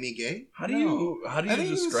 Flamey gay? How do you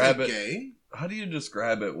describe it? Gay. How do you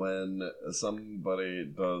describe it when somebody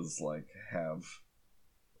does like have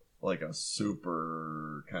like a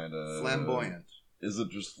super kind of flamboyant? Is it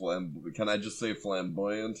just Can I just say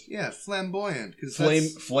flamboyant? Yeah, flamboyant. Cause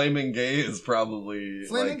flaming gay is probably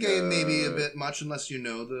flaming gay maybe a bit much unless you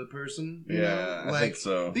know the person. You know? I think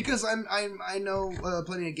so. Because I know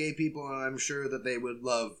plenty of gay people, and I'm sure that they would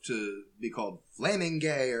love to be called flaming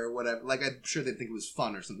gay or whatever. Like, I'm sure they'd think it was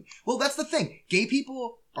fun or something. Well, that's the thing. Gay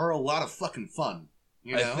people are a lot of fucking fun.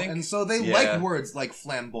 You know? And so they like words like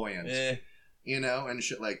flamboyant. You know, and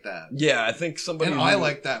shit like that. Yeah, I think somebody I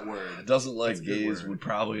like that word. Doesn't like gays would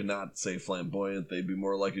probably not say flamboyant. They'd be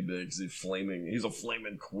more likely to say flaming. He's a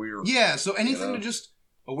flaming queer. Yeah, so anything to just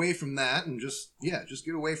away from that and just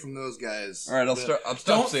get away from those guys. All right, I'll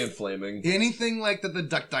stop saying flaming. Anything like that the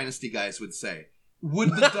Duck Dynasty guys would say. What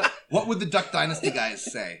would the Duck Dynasty guys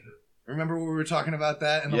say? Remember when we were talking about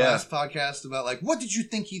that in the last podcast about like, what did you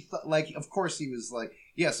think he thought? Like, of course he was like,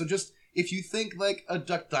 yeah. So just if you think like a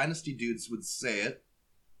Duck Dynasty dudes would say it,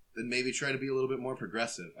 then maybe try to be a little bit more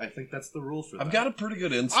progressive. I think that's the rule for that. I've got a pretty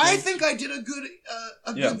good instinct. I think I did a good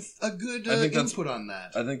input on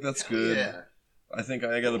that. I think that's good. Yeah. I think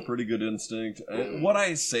I got a pretty good instinct. What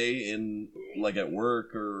I say in like at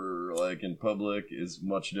work or like in public is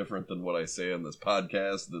much different than what I say on this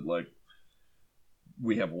podcast. That like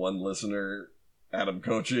we have one listener, Adam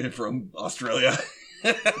Kochi from Australia.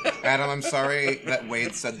 Adam, I'm sorry that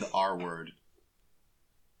Wade said the R word.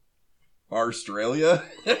 Australia?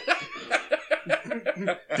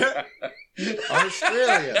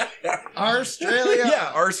 Australia.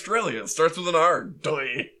 Yeah, Australia. It starts with an R.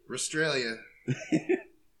 Doy. Australia.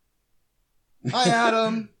 Hi,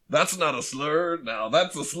 Adam. That's not a slur. Now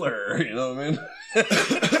that's a slur. You know what I mean?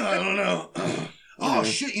 I don't know. Oh,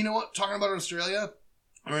 shit. You know what? Talking about Australia,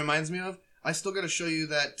 it reminds me of, I still got to show you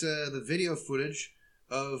that the video footage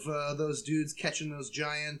of those dudes catching those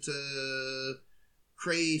giant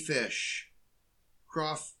crayfish.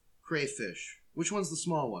 Crayfish. Which one's the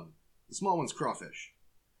small one? The small one's crawfish.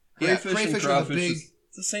 Crayfish and are crawfish the big.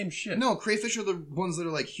 It's the same shit. No, crayfish are the ones that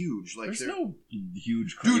are like huge. Like there's no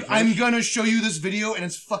huge crayfish. Dude, I'm gonna show you this video and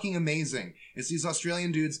it's fucking amazing. It's these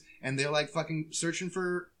Australian dudes and they're like fucking searching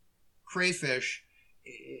for crayfish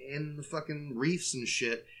in the fucking reefs and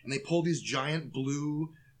shit, and they pull these giant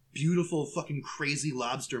blue, beautiful fucking crazy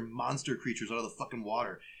lobster monster creatures out of the fucking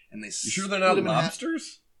water, and they You sure they're not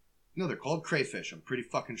lobsters? No, they're called crayfish. I'm pretty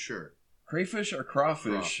fucking sure. Crayfish are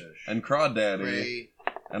crawfish. And crawdaddy. Cray.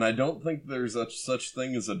 And I don't think there's such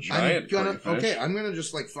thing as a giant crayfish. Okay, I'm gonna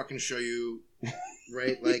just like fucking show you,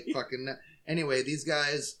 right? Like fucking. Anyway, these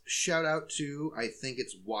guys, shout out to, I think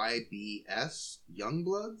it's YBS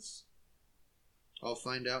Youngbloods. I'll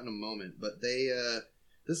find out in a moment, but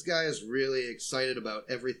this guy is really excited about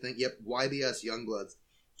everything. Yep, YBS Youngbloods.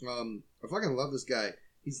 I fucking love this guy.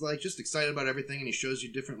 He's like just excited about everything, and he shows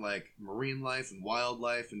you different like marine life and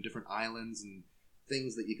wildlife and different islands and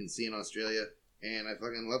things that you can see in Australia. And I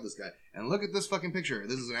fucking love this guy. And look at this fucking picture.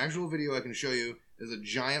 This is an actual video I can show you. There's a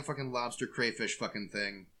giant fucking lobster crayfish fucking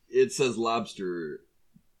thing. It says lobster.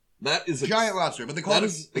 That is a giant lobster, but they call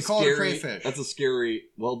it crayfish. That's a scary.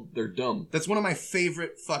 Well, they're dumb. That's one of my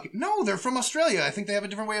favorite fucking. No, they're from Australia. I think they have a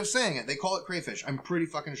different way of saying it. They call it crayfish. I'm pretty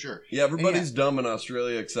fucking sure. Yeah, everybody's dumb in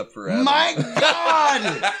Australia except for Adam. My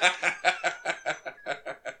God!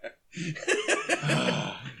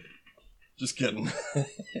 Just kidding.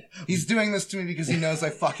 He's doing this to me because he knows I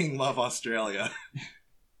fucking love Australia. Do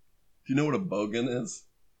you know what a bogan is?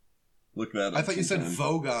 Look that up. I thought you said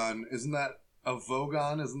Vogon. Isn't that a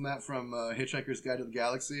Vogon? Isn't that from Hitchhiker's Guide to the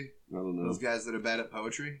Galaxy? I don't know. Those guys that are bad at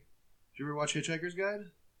poetry. Did you ever watch Hitchhiker's Guide?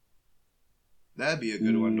 That'd be a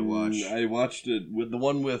good one to watch. I watched it with the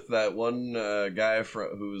one with that one guy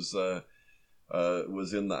who's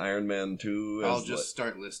was in the Iron Man 2. I'll just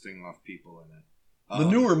start listing off people in it. The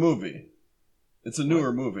newer movie. It's a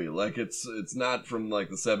newer movie. Like it's not from like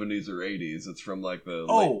the 70s or 80s. It's from like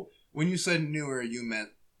the when you said newer, you meant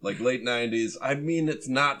like late 90s. I mean, it's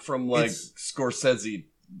not from like Scorsese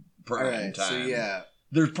prime time. So yeah,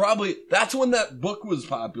 there's probably that's when that book was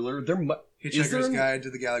popular. Hitchhiker's Guide to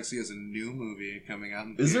the Galaxy is a new movie coming out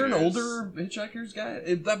in theaters. Is there an older Hitchhiker's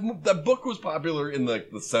Guide? That book was popular in like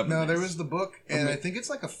the 70s. No, there was the book, and I think it's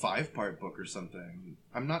like a 5-part book or something.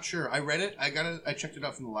 I'm not sure. I read it. I checked it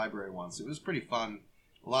out from the library once. It was pretty fun.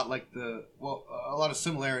 A lot like a lot of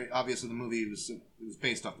similarity. Obviously, the movie was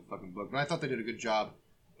based off the fucking book, but I thought they did a good job.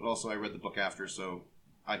 But also, I read the book after, so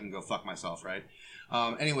I can go fuck myself, right?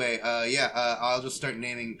 Anyway, I'll just start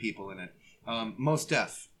naming people in it. Mos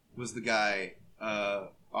Def was the guy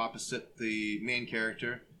opposite the main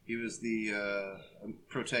character. He was the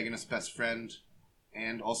protagonist's best friend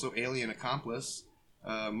and also alien accomplice.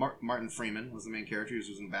 Martin Freeman was the main character. He was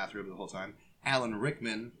in the bathrobe the whole time. Alan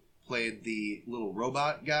Rickman played the little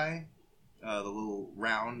robot guy, the little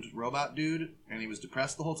round robot dude, and he was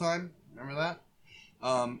depressed the whole time. Remember that?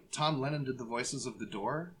 Tom Lennon did the voices of the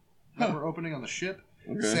door that were opening on the ship.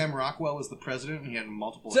 Okay. Sam Rockwell was the president, and he had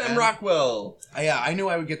multiple Sam Rockwell! Yeah, I knew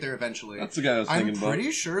I would get there eventually. That's the guy I was thinking about. I'm pretty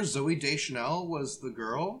sure Zooey Deschanel was the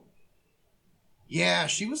girl. Yeah,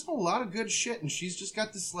 she was in a lot of good shit, and she's just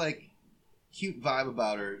got this, like, cute vibe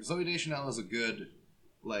about her. Zooey Deschanel is a good,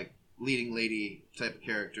 like, leading lady type of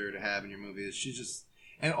character to have in your movies. She's just...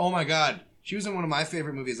 And, oh my god, she was in one of my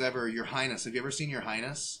favorite movies ever, Your Highness. Have you ever seen Your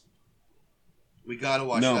Highness? We gotta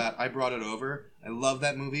watch No. that. I brought it over. I love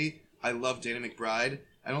that movie. I love Danny McBride.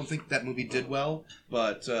 I don't think that movie did well,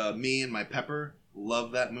 but me and my pepper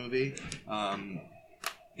love that movie. I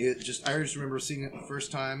just remember seeing it the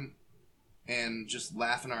first time and just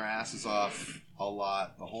laughing our asses off a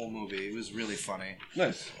lot. The whole movie. It was really funny.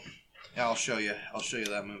 Nice. Yeah, I'll show you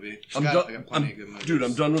that movie. I got plenty of good movies. Dude,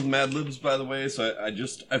 I'm done with Mad Libs, by the way, so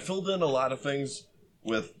I filled in a lot of things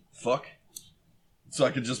with fuck, so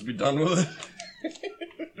I could just be done with it.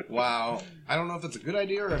 Wow. I don't know if it's a good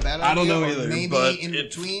idea or a bad idea. I don't know or either, maybe but in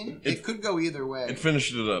between. It could go either way. It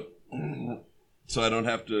finished it up. So I don't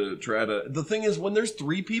have to try to... The thing is, when there's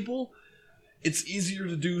 3 people, it's easier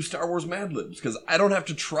to do Star Wars Mad Libs, because I don't have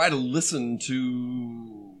to try to listen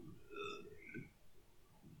to...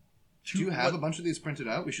 Do you have a bunch of these printed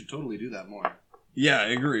out? We should totally do that more. Yeah, I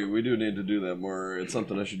agree. We do need to do that more. It's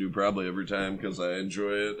something I should do probably every time, because I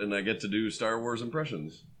enjoy it, and I get to do Star Wars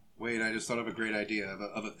impressions. Wait, I just thought of a great idea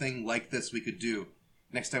of a thing like this we could do.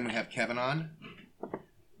 Next time we have Kevin on,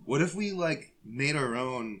 what if we, made our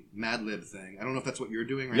own Mad Lib thing? I don't know if that's what you're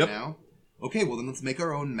doing right now. Okay, well then let's make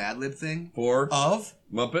our own Mad Lib thing. Of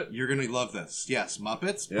Muppet? You're going to love this. Yes,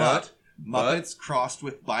 Muppets, Yeah. but Muppets crossed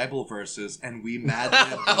with Bible verses, and we Mad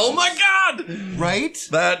Lib Oh my god! Right?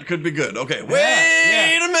 That could be good. Okay, wait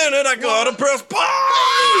yeah. a minute, I gotta press pause!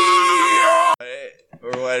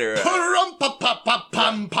 Or wait,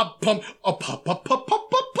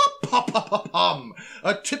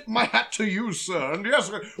 I tip my hat to you, sir. And yes,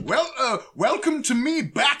 well, welcome to me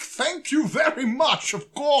back. Thank you very much.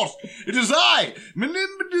 Of course, it is I. My name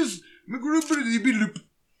is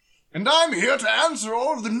and I'm here to answer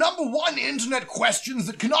all of the #1 internet questions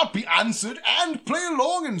that cannot be answered and play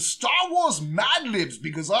along in Star Wars Mad Libs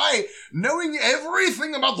because I, knowing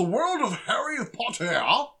everything about the world of Harry Potter,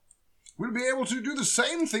 will be able to do the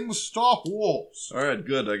same thing with Star Wars. Alright,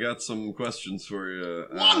 good. I got some questions for you.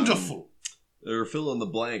 Wonderful. They're fill in the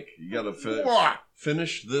blank. You gotta What?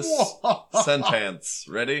 finish this sentence.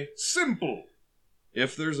 Ready? Simple.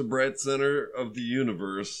 If there's a bright center of the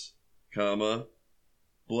universe, comma,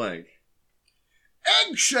 blank.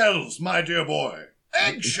 Eggshells, my dear boy.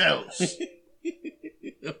 Eggshells.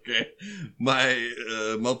 Okay. My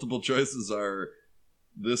multiple choices are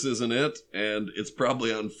this isn't it, and it's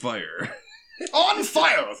probably on fire. On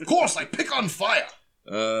fire, of course, I pick on fire.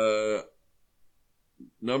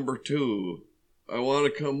 Number 2. I want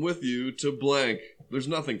to come with you to blank. There's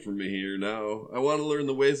nothing for me here now. I want to learn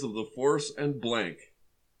the ways of the Force and blank.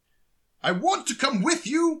 I want to come with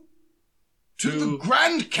you to the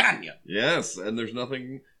Grand Canyon. Yes, and there's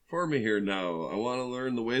nothing for me here now. I want to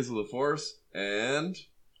learn the ways of the Force and...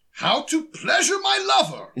 How to pleasure my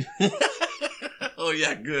lover. Oh,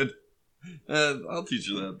 yeah, good. I'll teach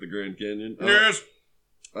you that at the Grand Canyon. Yes.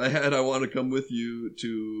 I want to come with you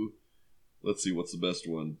to... Let's see, what's the best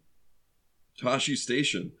one? Tashi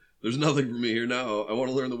Station. There's nothing for me here now. I want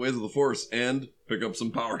to learn the ways of the Force and pick up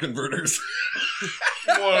some power converters.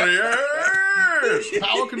 Well, yes.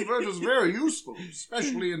 Power converters are very useful,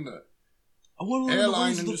 especially in the I want to learn the airline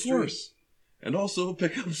ways of the industry. Force. And also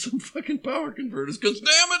pick up some fucking power converters, because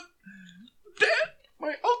damn it! Dad, my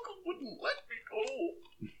uncle wouldn't let me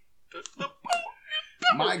go.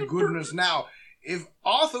 My goodness, now, if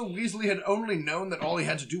Arthur Weasley had only known that all he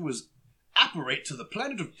had to do was apparate to the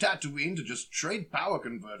planet of Tatooine to just trade power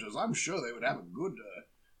converters, I'm sure they would have a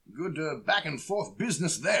good back and forth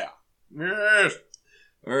business there. Yes.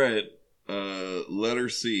 Alright, letter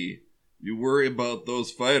C. You worry about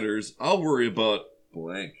those fighters, I'll worry about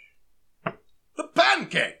blank. The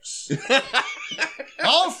pancakes!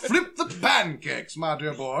 I'll flip the pancakes, my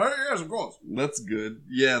dear boy. Yes, of course. That's good.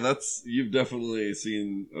 Yeah, you've definitely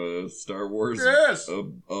seen Star Wars. Yes.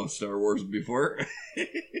 Star Wars before.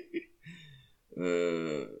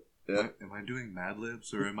 Yeah. Am I doing Mad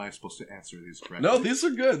Libs, or am I supposed to answer these correctly? No, these are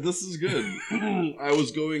good. This is good. I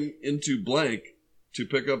was going into blank to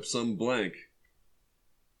pick up some blank.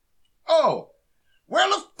 Oh,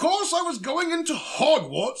 well, of course I was going into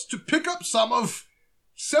Hogwarts to pick up some of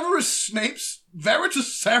Severus Snape's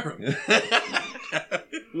Veritaserum.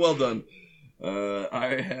 Well done.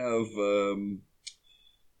 I have,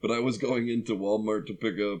 but I was going into Walmart to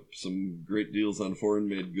pick up some great deals on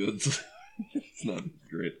foreign-made goods. It's not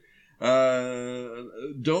great.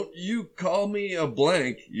 Don't you call me a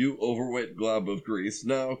blank, you overweight glob of grease.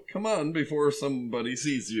 Now, come on before somebody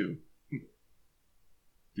sees you.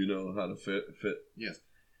 Do you know how to fit? Yes.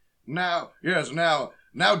 Now,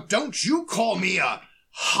 don't you call me a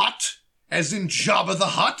Hutt, as in Jabba the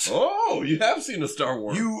Hutt. Oh, you have seen a Star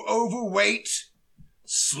Wars. You overweight,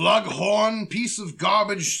 slughorn piece of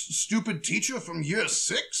garbage, stupid teacher from year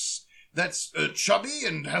 6. that's chubby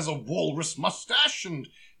and has a walrus mustache, and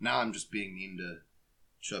now I'm just being mean to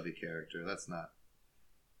chubby character. That's not.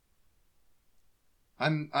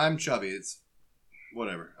 I'm chubby. It's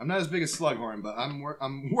whatever. I'm not as big as Slughorn, but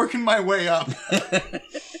I'm working my way up.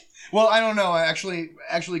 Well, I don't know. I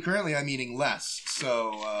actually currently I'm eating less,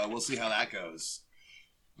 so we'll see how that goes.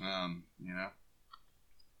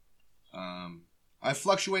 I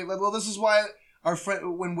fluctuate. Well, this is why our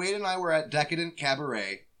friend, when Wade and I were at Decadent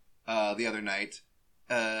Cabaret the other night,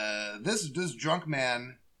 this drunk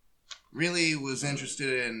man really was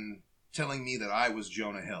interested in telling me that I was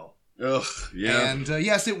Jonah Hill. Ugh, yeah. And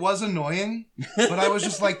yes, it was annoying, but I was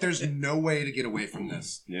just like, there's no way to get away from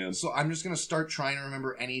this. Yeah. So I'm just going to start trying to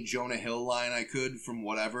remember any Jonah Hill line I could from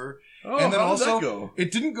whatever. Oh, and then how also, did that go?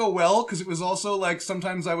 It didn't go well because it was also like,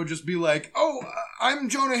 sometimes I would just be like, oh, I'm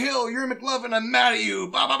Jonah Hill, you're McLovin, I'm mad at you,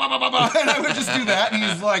 blah, blah, blah, blah, blah. And I would just do that. And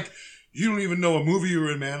he's like, you don't even know a movie you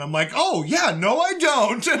were in, man. I'm like, oh, yeah, no, I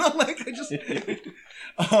don't. And I'm like, I just...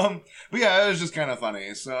 but yeah, it was just kind of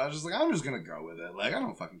funny. So I was just like, I'm just gonna go with it. Like, I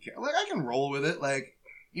don't fucking care. Like, I can roll with it. Like,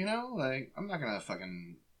 you know, like, I'm not gonna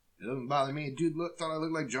fucking... It doesn't bother me. Dude thought I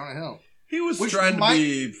looked like Jonah Hill. He was trying to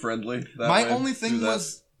be friendly. My only thing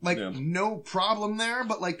was, like, no problem there,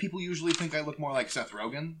 but, like, people usually think I look more like Seth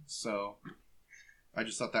Rogen, so I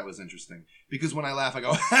just thought that was interesting. Because when I laugh, I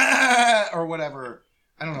go, ha! Or whatever.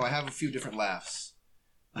 I don't know, I have a few different laughs.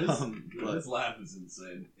 His laugh is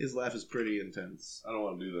insane. His laugh is pretty intense. I don't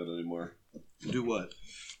want to do that anymore. Do what?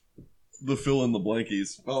 The fill in the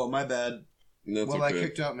blankies. Oh, my bad. That's well, okay. I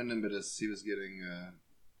kicked out Menimbitus. He was getting,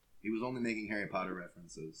 he was only making Harry Potter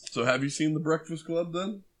references. So have you seen The Breakfast Club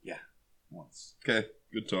then? Yeah, once. Okay,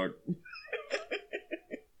 good talk.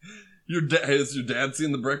 Has your dad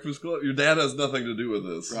seen The Breakfast Club? Your dad has nothing to do with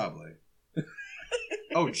this. Probably.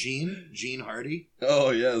 Oh, Gene Hardy? Oh,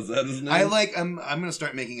 yeah, is that his name? I'm going to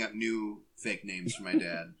start making up new fake names for my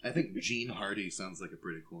dad. I think Gene Hardy sounds like a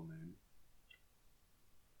pretty cool name.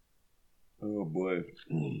 Oh, boy.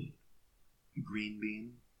 Green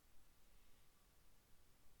Bean?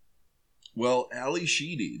 Well, Ali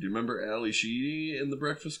Sheedy. Do you remember Ali Sheedy in The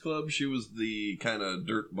Breakfast Club? She was the kind of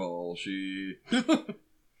dirtball.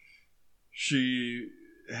 She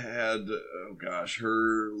had, oh gosh,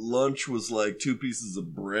 her lunch was like 2 pieces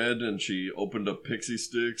of bread, and she opened up pixie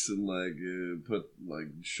sticks and like put like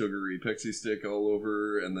sugary pixie stick all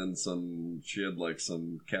over, and then she had like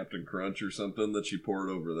some Captain Crunch or something that she poured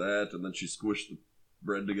over that, and then she squished the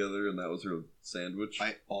bread together, and that was her sandwich.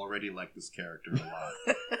 I already like this character a lot.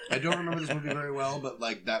 I don't remember this movie very well, but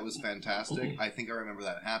like that was fantastic. I think I remember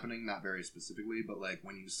that happening, not very specifically, but like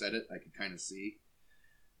when you said it, I could kind of see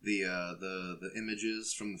the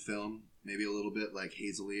images from the film, maybe a little bit like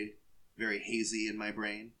very hazy in my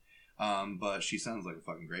brain. But she sounds like a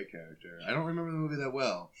fucking great character. I don't remember the movie that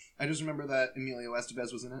well. I just remember that Emilio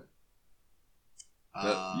Estevez was in it.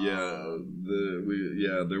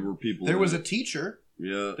 There were people. There was a teacher.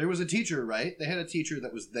 Yeah, there was a teacher, right? They had a teacher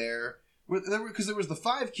that was there because there was the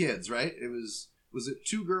 5 kids, right? Was it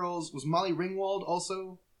 2 girls? Was Molly Ringwald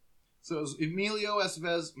also? So it was Emilio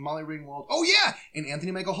Estevez, Molly Ringwald. Oh yeah, and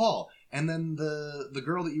Anthony Michael Hall, and then the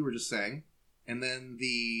girl that you were just saying, and then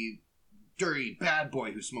the dirty bad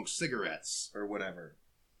boy who smokes cigarettes or whatever.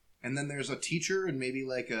 And then there's a teacher and maybe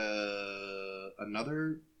like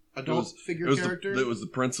another adult figure character. It was the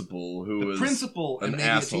principal who was principal an and maybe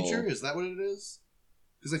asshole. a teacher. Is that what it is?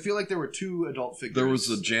 Because I feel like there were 2 adult figures. There was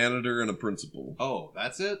a janitor and a principal. Oh,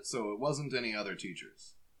 that's it. So it wasn't any other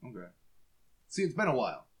teachers. Okay. See, it's been a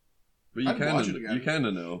while. But you kind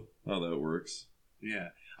of know how that works. Yeah.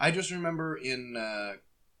 I just remember in,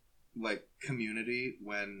 like, Community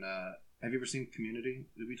when... have you ever seen Community?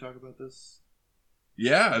 Did we talk about this?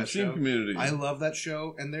 Yeah, I've seen Community. I love that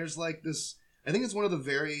show. And there's, like, this... I think it's one of the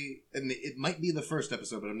very... And it might be the first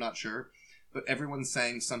episode, but I'm not sure. But everyone's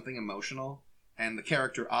saying something emotional. And the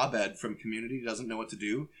character Abed from Community doesn't know what to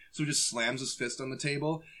do. So he just slams his fist on the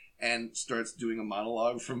table and starts doing a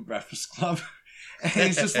monologue from Breakfast Club. And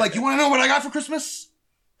he's just like, you want to know what I got for Christmas?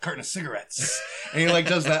 Carton of cigarettes. And he like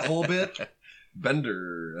does that whole bit.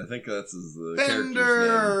 Bender. I think that's his Bender.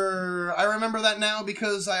 character's name. I remember that now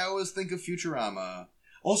because I always think of Futurama.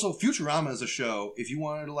 Also, Futurama is a show. If you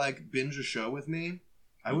wanted to like binge a show with me,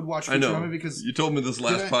 I would watch Futurama because... You told me this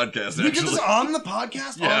last podcast, actually. You did this on the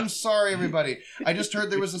podcast? Yeah. Oh, I'm sorry, everybody. I just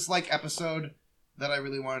heard there was this like episode that I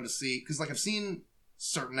really wanted to see. Because like I've seen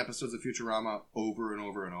certain episodes of Futurama over and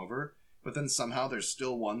over and over. But then somehow there's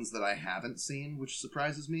still ones that I haven't seen, which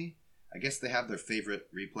surprises me. I guess they have their favorite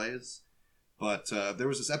replays. But there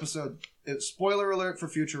was this episode... spoiler alert for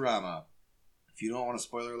Futurama. If you don't want a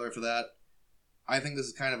spoiler alert for that, I think this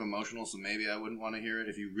is kind of emotional, so maybe I wouldn't want to hear it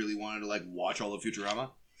if you really wanted to like watch all of Futurama.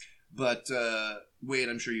 But Wade,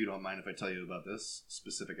 I'm sure you don't mind if I tell you about this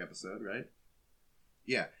specific episode, right?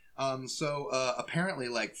 Yeah. So apparently,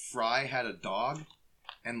 like Fry had a dog,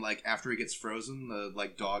 and like after he gets frozen, the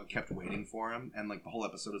like dog kept waiting for him, and like the whole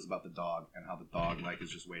episode is about the dog and how the dog like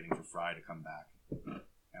is just waiting for Fry to come back.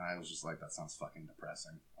 And I was just like, that sounds fucking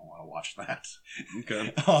depressing. I want to watch that.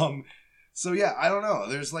 Okay. So yeah, I don't know.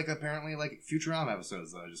 There's like apparently like Futurama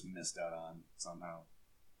episodes that I just missed out on somehow.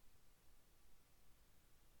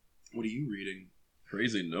 What are you reading?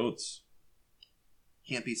 Crazy notes.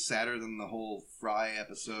 Can't be sadder than the whole Fry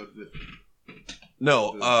episode with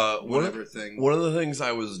No, one of the things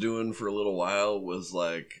I was doing for a little while was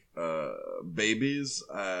like babies.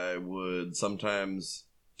 I would sometimes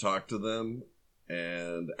talk to them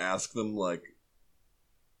and ask them like,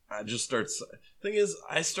 thing is,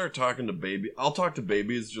 I start talking to I'll talk to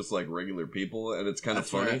babies just like regular people, and it's kind of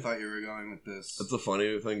funny. Where I thought you were going with this. It's a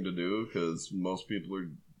funny thing to do because most people are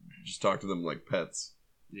just talk to them like pets.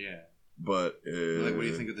 Yeah. But like, what do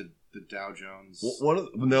you think of the Dow Jones?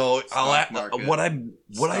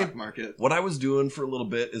 Market. What I was doing for a little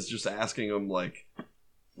bit is just asking them like,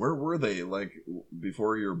 where were they like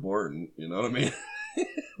before you were born? You know what I mean?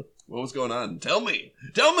 What was going on? Tell me,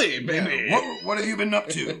 baby. Yeah. What have you been up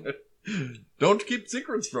to? Don't keep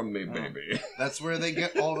secrets from me, baby. That's where they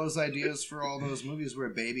get all those ideas for all those movies where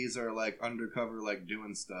babies are like undercover, like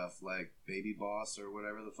doing stuff, like Baby Boss or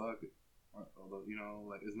whatever the fuck. Although, you know,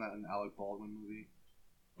 like, isn't that an Alec Baldwin movie?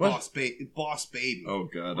 What? Boss Baby. Oh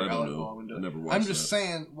God, I don't know. I never watched. I'm just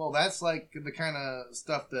saying. Well, that's like the kind of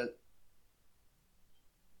stuff that.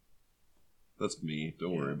 That's me.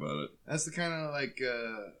 Don't worry about it. That's the kind of like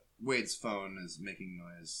Wade's phone is making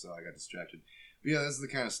noise, so I got distracted. But yeah, this is the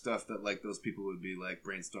kind of stuff that like those people would be like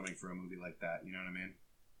brainstorming for a movie like that. You know what I mean?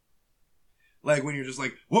 Like when you're just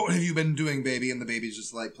like, "What have you been doing, baby?" and the baby's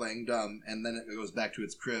just like playing dumb, and then it goes back to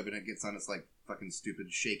its crib and it gets on its like fucking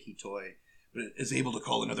stupid shaky toy, but it is able to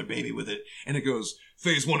call another baby with it, and it goes,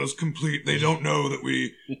 "Phase 1 is complete. They don't know that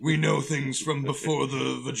we know things from before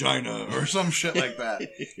the vagina," or some shit like that.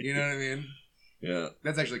 You know what I mean? Yeah,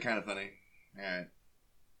 that's actually kind of funny. All right,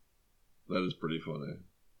 that is pretty funny.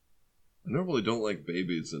 I normally don't like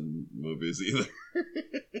babies in movies either.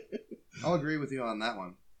 I'll agree with you on that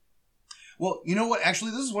one. Well, you know what?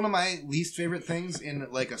 Actually, this is one of my least favorite things in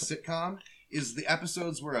like a sitcom is the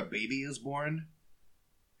episodes where a baby is born.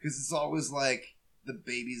 Because it's always like the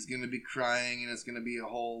baby's going to be crying and it's going to be a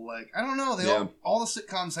whole like, I don't know. All the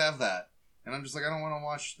sitcoms have that. And I'm just like, I don't want to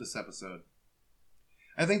watch this episode.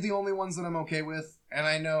 I think the only ones that I'm okay with, and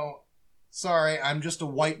I know, sorry, I'm just a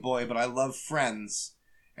white boy, but I love Friends.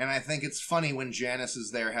 And I think it's funny when Janice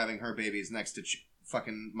is there having her babies next to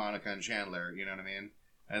fucking Monica and Chandler. You know what I mean?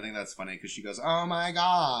 I think that's funny because she goes, "Oh my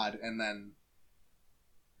God." And then,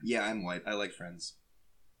 yeah, I'm white. I like Friends.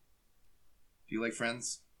 Do you like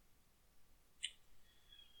Friends?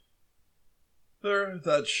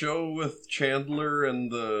 That show with Chandler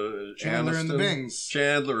and the Chandler and the Bings.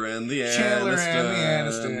 Chandler and the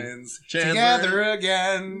Anistons. Together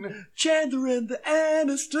again. Chandler and the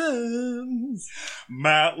Anistons.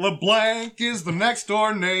 Matt LeBlanc is the next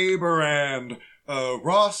door neighbor, and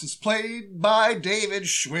Ross is played by David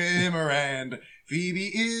Schwimmer, and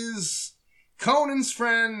Phoebe is Conan's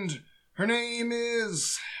friend. Her name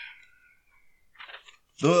is...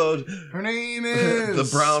 Her name is... The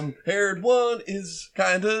brown-haired one is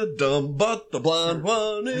kinda dumb, but the blonde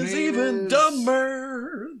one is even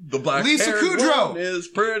dumber. The black-haired one is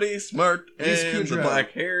pretty smart, and the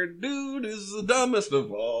black-haired dude is the dumbest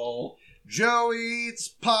of all. Joe eats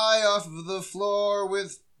pie off of the floor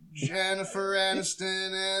with Jennifer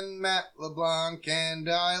Aniston and Matt LeBlanc, and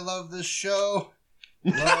I love this show.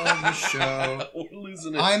 Love the show. We're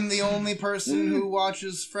losing it. I'm the only person who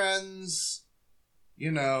watches Friends. You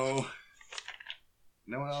know,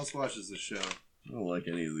 no one else watches this show. I don't like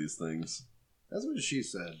any of these things. That's what she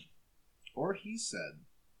said. Or he said.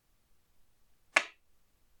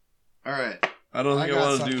 Alright. I don't think I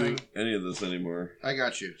want to do any of this anymore. I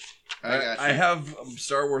got you. I have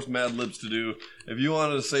Star Wars Mad Libs to do. If you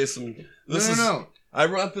wanted to say some... No. I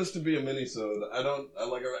want this to be a mini-sode. I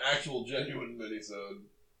like an actual, genuine mini-sode.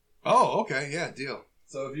 Oh, okay. Yeah, deal.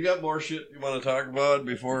 So if you got more shit you want to talk about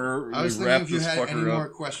before we wrap this fucker up... I was thinking if you had any more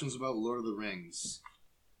questions about Lord of the Rings.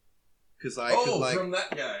 Because I could like... from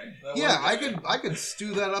that guy. I could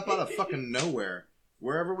stew that up out of fucking nowhere.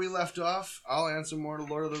 Wherever we left off, I'll answer more to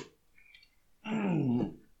Lord of the...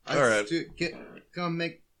 Alright.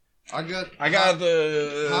 I got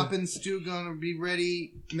the... Hop and Stew gonna be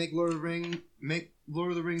ready. Make Lord of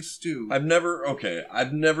the Rings stew. I've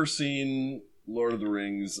never seen Lord of the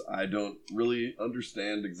Rings. I don't really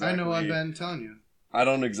understand exactly. I know I've been telling you. I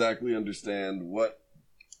don't exactly understand what.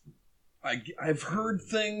 I've heard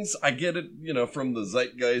things. I get it, from the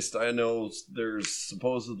zeitgeist. I know there's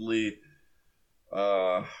supposedly,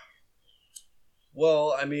 the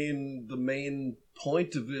main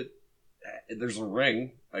point of it, there's a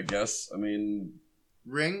ring, I guess.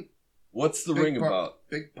 Ring? What's the ring about?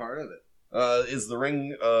 Big part of it. Is the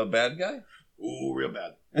ring a bad guy? Ooh, real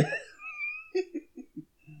bad.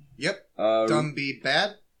 Yep. Dumb be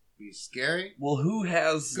bad. Be scary. Well, who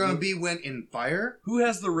has... Gonna be went in fire. Who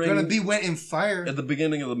has the ring? Gonna be went in fire. At the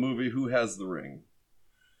beginning of the movie, who has the ring?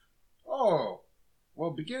 Oh.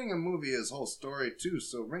 Well, beginning of the movie is whole story, too,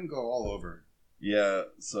 so ring go all over. Yeah,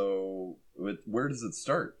 so... Where does it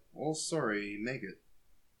start? Oh, sorry, make it.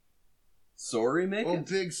 Sorry, make it? Oh,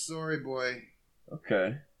 big sorry boy.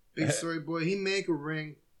 Okay. Big sorry boy, he make a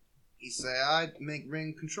ring. He say, I make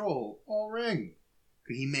ring control. All ring.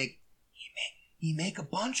 Could he make a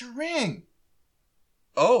bunch of ring.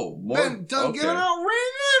 Oh, more. Then done giving out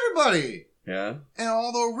ring to everybody. Yeah. And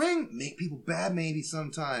although ring make people bad maybe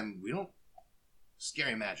sometime, we don't.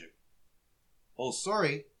 Scary magic. Oh,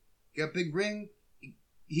 sorry. Got big ring.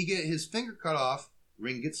 He get his finger cut off.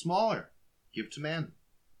 Ring gets smaller. Give to man.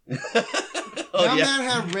 Now yeah. man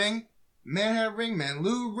had ring. Man had ring. Man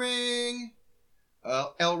Lou ring.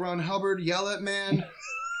 L. Ron Hubbard yell at man.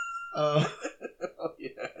 Yeah.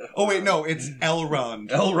 Oh wait, no, it's Elrond.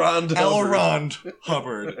 Elrond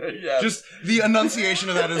Hubbard. Yeah. Just the enunciation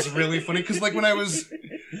of that is really funny because, like, when I was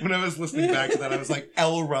listening back to that, I was like,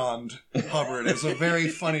 Elrond Hubbard is a very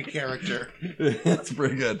funny character. That's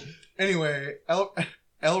pretty good. Anyway,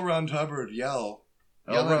 Elrond Hubbard yell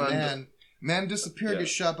at man disappear,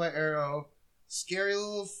 gets shot by arrow. Scary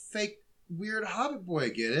little fake weird hobbit boy,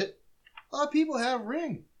 get it? A lot of people have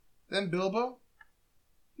ring. Then Bilbo,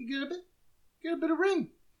 you get a bit of ring.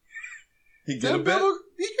 He get a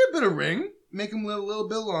bit of ring. Make him live a little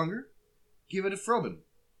bit longer. Give it to Frobin.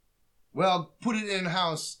 Well, put it in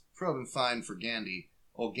house. Frobin fine for Gandhi.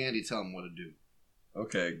 Old Gandhi tell him what to do.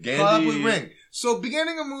 Okay, Probably ring. So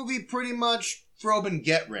beginning of movie, pretty much Frobin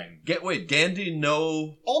get ring. Gandhi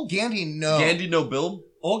know. Old Gandhi know. Gandhi know Bill.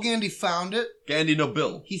 Old Gandhi found it. Gandhi know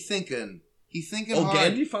Bill. He thinking Old hard.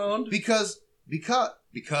 Gandhi found because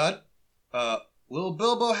little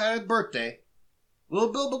Bilbo had a birthday.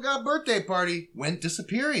 Little Bilbo got a birthday party. Went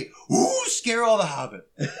disappearing. Ooh, scare all the hobbit.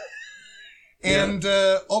 And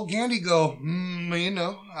old Gandhi go,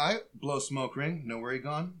 I blow smoke ring. Know where he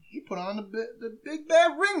gone? He put on the big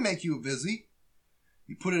bad ring make you busy.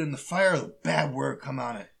 You put it in the fire, the bad word come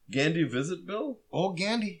on it. Gandhi visit Bill? Old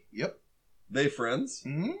Gandhi, yep. They friends?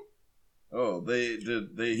 Mm-hmm. Oh, they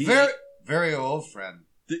very, very old friend.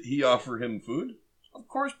 Did he offer him food? Of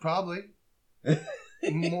course, probably.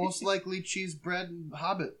 Most likely cheese bread and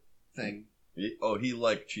hobbit thing. He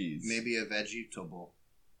liked cheese. Maybe a vegetable.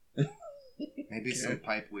 Maybe some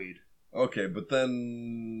pipe weed. Okay, but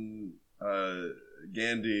then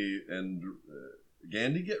Gandhi and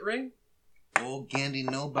Gandhi get ring? Old Gandhi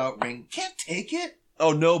know about ring. Can't take it.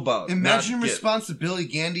 Oh, know about. Imagine responsibility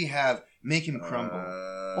Gandhi have. Make him crumble.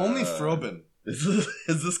 Only Frobin. Is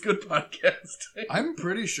this good podcasting? I'm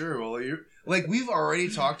pretty sure. Well, we've already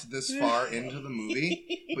talked this far into the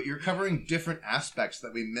movie, but you're covering different aspects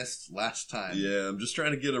that we missed last time. Yeah, I'm just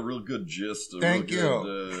trying to get a real good gist. Thank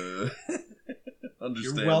you.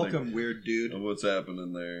 Understanding. You're welcome, weird dude. Of what's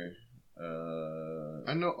happening there.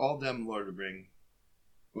 I know all them Lord of the Ring.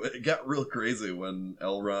 It got real crazy when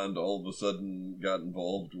Elrond all of a sudden got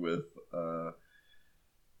involved with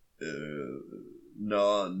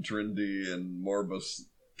Non, Trindy, and Morbus.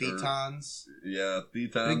 Thetans.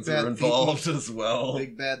 Thetans are involved as well.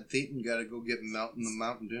 Big bad Thetan gotta go get melt in the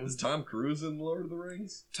Mountain Dew. Is Tom Cruise in Lord of the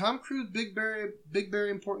Rings? Tom Cruise, big,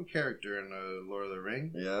 very important character in Lord of the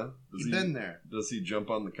Ring. Yeah? He's been there. Does he jump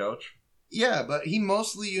on the couch? Yeah, but he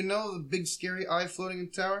mostly, the big scary eye floating in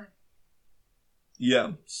the tower?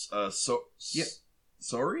 Yeah. Yep.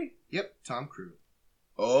 Sorry? Yep, Tom Cruise.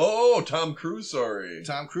 Oh, Tom Cruise, sorry.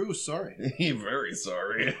 Tom Cruise, sorry. He very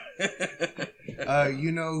sorry.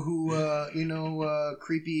 You know who,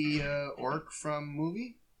 creepy orc from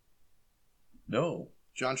movie? No.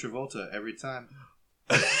 John Travolta, every time.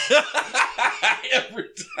 Every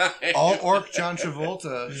time. All orc John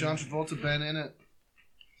Travolta. John Travolta been in it.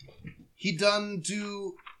 He done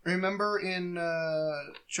do, remember in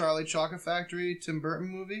Charlie Chocolate Factory, Tim Burton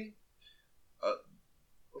movie?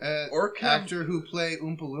 actor who play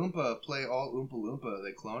Oompa Loompa play all Oompa Loompa.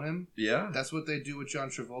 They clone him. Yeah. That's what they do with John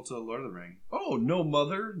Travolta, Lord of the Ring. Oh, no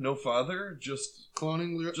mother, no father, just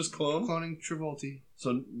cloning. Just clone. Cloning Travolta.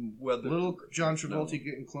 So whether little John Travolta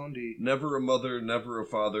getting cloned. Never a mother, never a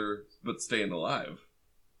father, but staying alive.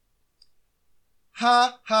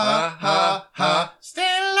 Ha ha ha ha!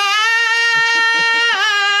 Stay alive.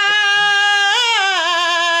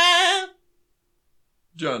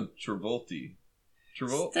 John Travolta.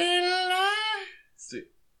 Stay alive.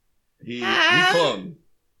 He cloned.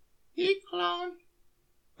 He cloned.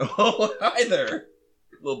 Oh, hi there,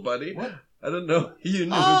 little buddy. What? I didn't know you knew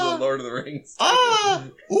the Lord of the Rings.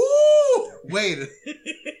 Ooh! Wait.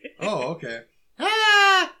 Oh, okay.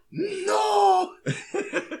 No!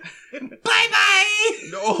 Bye-bye!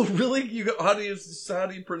 No, really? How do you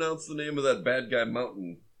pronounce the name of that bad guy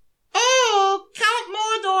mountain? Oh, Count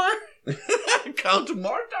Mordor! Count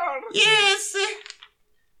Mordor? Yes!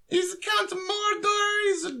 He's Count Mordor,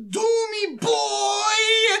 he's a doomy boy!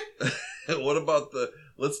 What about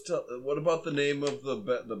the name of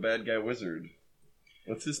the bad guy wizard?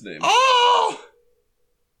 What's his name? Oh!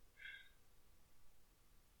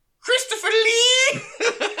 Christopher Lee!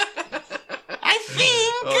 I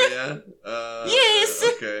think. Oh yeah. Yes.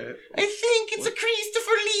 Okay. I think it's a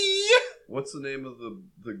Christopher Lee. What's the name of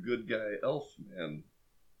the good guy elf man?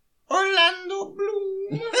 Orlando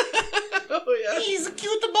Bloom. Oh yeah. He's a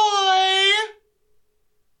cute boy.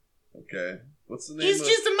 Okay. What's the name? He's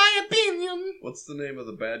just my opinion. What's the name of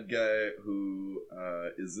the bad guy who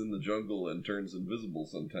is in the jungle and turns invisible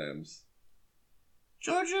sometimes?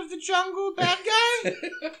 George of the Jungle, bad guy?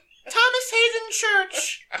 Thomas Hayden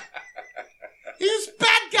Church. He's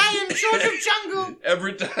bad guy in George of Jungle.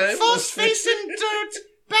 Every time. Falls face in dirt.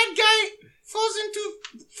 Bad guy falls into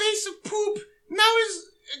face of poop. Now is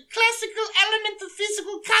a classical element of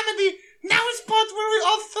physical comedy. Now is part where we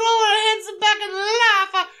all throw our heads back and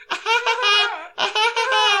laugh.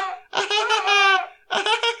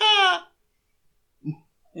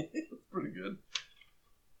 That's pretty good.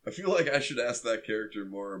 I feel like I should ask that character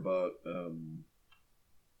more about Brendan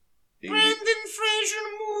Fraser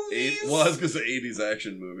movies. Well, I was gonna say 80s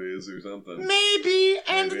action movies or something. Maybe.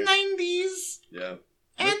 90s. Yeah.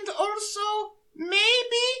 And also,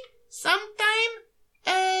 maybe, sometime,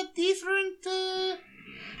 different,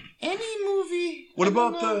 any movie. What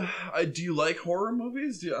about do you like horror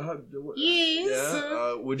movies? Yes.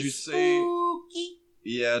 Yeah. Would you spooky. say...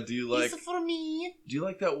 Yeah, do you like... It's for me. Do you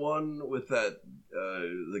like that one with that,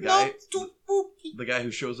 the guy... Not too spooky. The guy who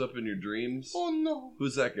shows up in your dreams? Oh, no.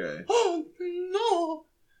 Who's that guy? Oh, no.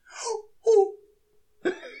 Oh.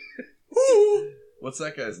 Oh. What's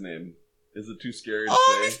that guy's name? Is it too scary to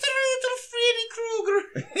Oh, say? Mr. Little Freddy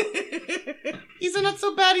Krueger. He's not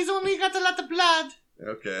so bad. He's only got a lot of blood.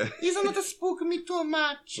 Okay. He's not to spook me too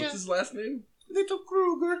much. What's his last name? Little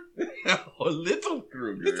Krueger. Oh, Little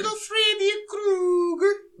Krueger. Little Freddy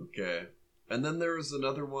Krueger. Okay. And then there was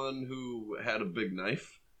another one who had a big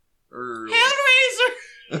knife. Hellraiser.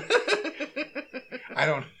 I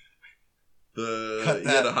don't... He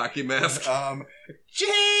had a hockey mask.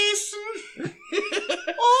 Jason.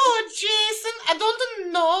 Oh, Jason. I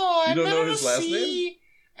don't know. You don't know his last name?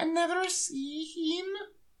 I never see him.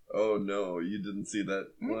 Oh, no. You didn't see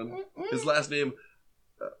that one? His last name,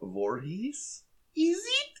 Voorhees? Is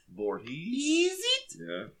it? Voorhees? Is it?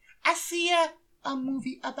 Yeah. I see a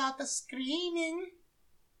movie about the screaming.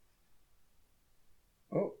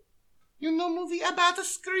 Oh. You know movie about the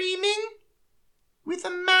screaming? With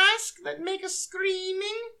a mask that make a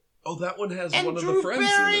screaming? Oh, that one has and one of Drew the friends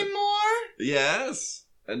Barrymore? in it. Yes.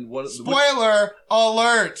 And one of the... Spoiler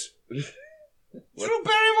alert! What? Drew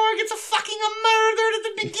Barrymore gets a fucking murdered at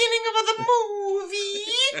the beginning of the movie!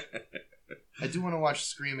 I do want to watch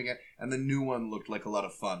Scream again. And the new one looked like a lot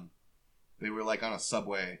of fun. They were like on a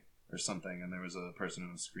subway or something, and there was a person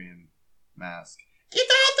in a Scream mask. Get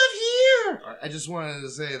out of here! I just wanted to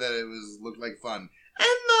say that it looked like fun.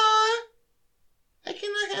 I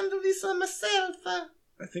cannot handle this on myself.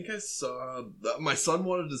 I think I saw... My son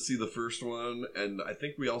wanted to see the first one, and I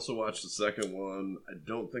think we also watched the second one. I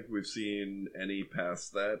don't think we've seen any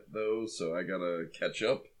past that, though, so I gotta catch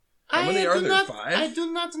up. How many are there? 5? I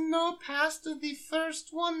do not know past the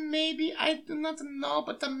first one, maybe. I do not know,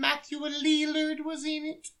 but the Matthew Lillard was in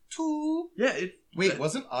it, too. Yeah, Wait,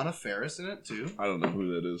 wasn't Anna Faris in it, too? I don't know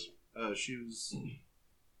who that is. She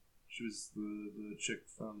was the chick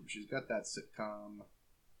from... She's got that sitcom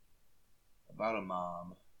about a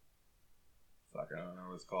mom. Fuck, I don't know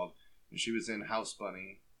what it's called. She was in House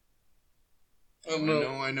Bunny.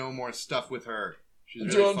 I know more stuff with her. She's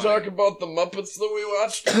Do you want to talk about the Muppets that we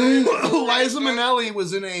watched? Liza Minnelli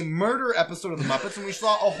was in a murder episode of the Muppets, and we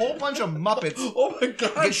saw a whole bunch of Muppets Oh my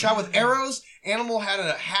god! get shot with arrows. Animal had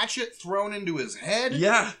a hatchet thrown into his head.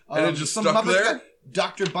 Yeah, and it just stuck there.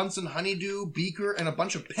 Dr. Bunsen Honeydew, Beaker, and a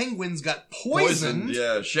bunch of penguins got poisoned.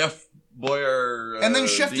 Yeah, Chef Boyer. And then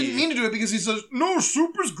Chef didn't mean to do it because he says, "No,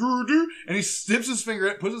 soup is good." And he sticks his finger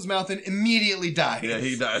in it, puts his mouth in, immediately dies. Yeah,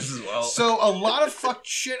 he dies as well. So a lot of fucked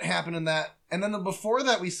shit happened in that. And then before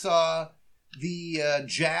that, we saw the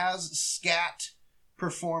jazz scat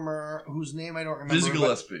performer whose name I don't remember. Dizzy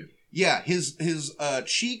Gillespie. Yeah, his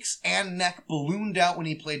cheeks and neck ballooned out when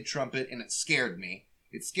he played trumpet, and it scared me.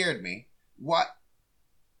 Why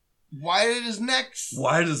did his neck?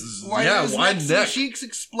 Why neck? neck? Cheeks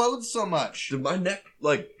explode so much? Did my neck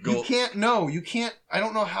go? You can't. No, you can't. I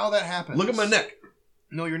don't know how that happens. Look at my neck.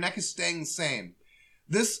 No, your neck is staying the same.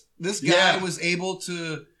 This guy was able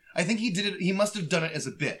to. I think he did it. He must have done it as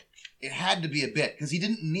a bit. It had to be a bit because he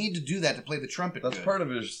didn't need to do that to play the trumpet. That's good. part of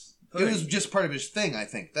his thing. It was just part of his thing. I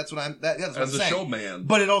think that's what I'm. That's what as I'm a saying. showman.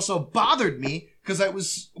 But it also bothered me because I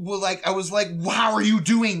was like, how are you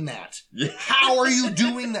doing that? Yeah. How are you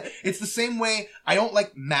doing that? It's the same way I don't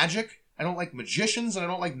like magic. I don't like magicians, and I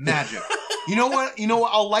don't like magic. You know what?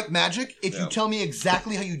 I'll like magic if you tell me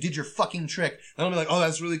exactly how you did your fucking trick. Then I'll be like, oh,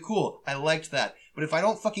 that's really cool. I liked that. But if I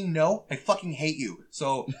don't fucking know, I fucking hate you.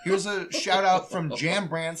 So here's a shout out from Jam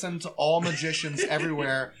Branson to all magicians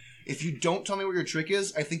everywhere. If you don't tell me what your trick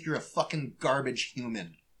is, I think you're a fucking garbage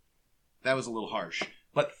human. That was a little harsh.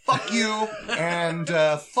 But fuck you, and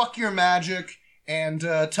fuck your magic, and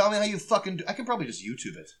tell me how you fucking do. I can probably just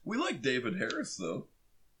YouTube it. We like David Harris, though.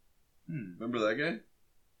 Remember that guy?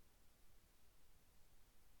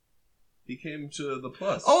 He came to the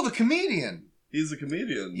Plus. Oh, the comedian. He's a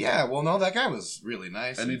comedian. Yeah, well, no, that guy was really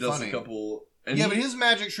nice and he does funny. a couple... but his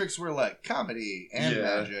magic tricks were like comedy and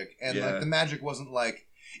magic. And like the magic wasn't like...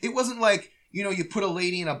 It wasn't like, you put a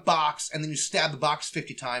lady in a box and then you stab the box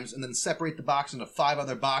 50 times and then separate the box into 5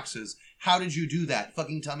 other boxes. How did you do that?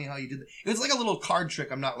 Fucking tell me how you did that. It was like a little card trick.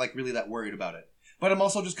 I'm not like really that worried about it. But I'm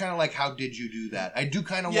also just kind of like, how did you do that? I do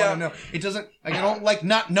kind of want to know. It doesn't... Like, I don't like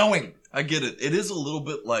not knowing. I get it. It is a little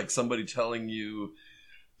bit like somebody telling you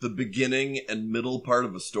the beginning and middle part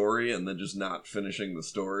of a story and then just not finishing the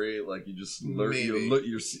story. Like, you just learn,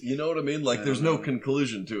 you know what I mean? Like, there's no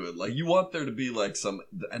conclusion to it. Like, you want there to be like some,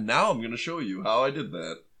 and now I'm going to show you how I did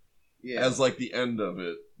that as like the end of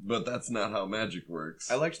it. But that's not how magic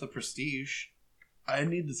works. I liked The Prestige. I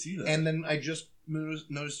need to see that. And then I just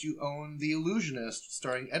noticed you own The Illusionist,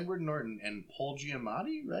 starring Edward Norton and Paul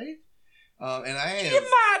Giamatti, right? And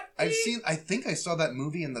I think I saw that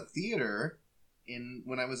movie in the theater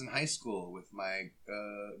when I was in high school with my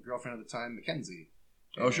girlfriend at the time, Mackenzie.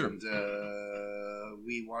 Oh, sure. And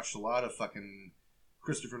we watched a lot of fucking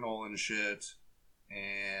Christopher Nolan shit,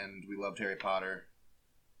 and we loved Harry Potter.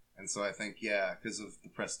 And so I think, because of The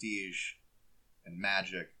Prestige and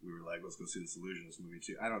magic, we were like, let's go see this Illusionist movie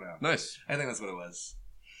too. I don't know. Nice. I think that's what it was.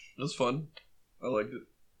 It was fun. I liked it.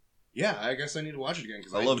 Yeah, I guess I need to watch it again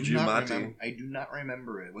because I love Giamatti. I do not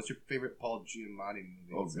remember it. What's your favorite Paul Giamatti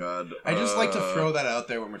movie? Oh God, I just like to throw that out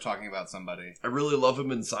there when we're talking about somebody. I really love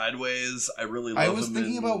him in Sideways. I was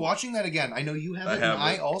thinking about watching that again. I know you have it, and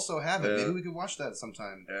I also have it. Maybe we could watch that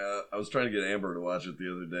sometime. Yeah, I was trying to get Amber to watch it the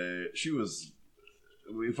other day.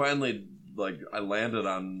 We finally I landed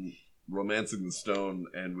on Romancing the Stone,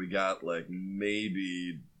 and we got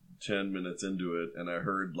maybe 10 minutes into it, and I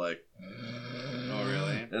heard oh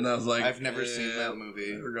really? And I was like, I've never seen that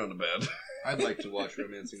movie. We're going to bed. I'd like to watch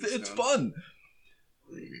Romancing the Stone. It's fun.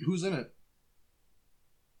 Who's in it?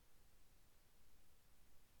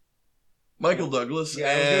 Michael Douglas.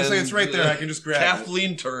 Yeah, I was going to say it's right there. I can just grab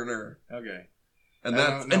Kathleen Turner. Okay. And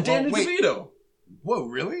Danny DeVito. Whoa,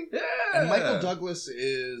 really? Yeah. And Michael Douglas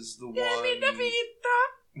is the Danny one...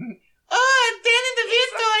 DeVito. Oh, Danny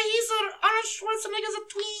DeVito, he's Arnold Schwarzenegger's a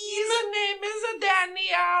tween. His name is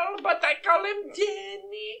Daniel, but I call him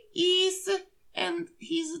Danny. And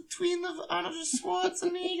he's a twin of Arnold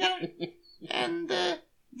Schwarzenegger. And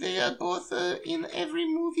they are both in every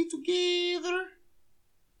movie together.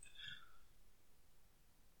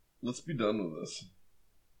 Let's be done with this.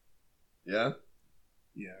 Yeah?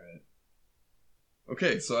 Yeah, right.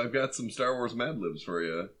 Okay, so I've got some Star Wars Mad Libs for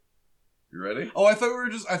you. You ready? Oh, I thought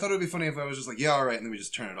it would be funny if I was just like, yeah, all right, and then we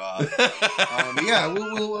just turn it off. Yeah,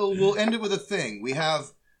 we'll end it with a thing. We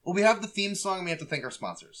have the theme song, and we have to thank our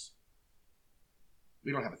sponsors.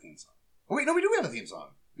 We don't have a theme song. Oh wait, no, we do have a theme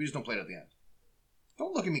song. We just don't play it at the end.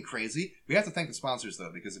 Don't look at me crazy. We have to thank the sponsors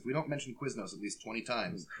though, because if we don't mention Quiznos at least 20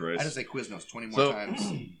 times, I just say Quiznos 20 more times.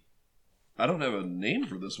 I don't have a name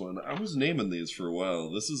for this one. I was naming these for a while.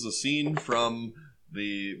 This is a scene from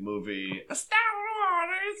the movie Star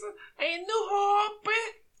Wars, A New Hope.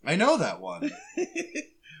 I know that one.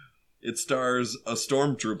 It stars a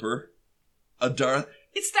stormtrooper, a Darth...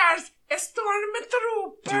 It stars a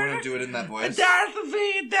stormtrooper. Do you want to do it in that A voice? Darth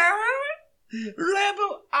Vader.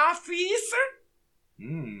 Rebel officer.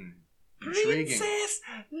 Intriguing. Princess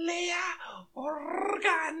Leia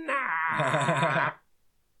Organa.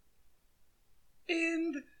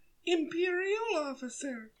 And Imperial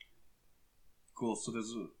officer. Cool. So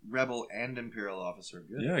there's a rebel and imperial officer.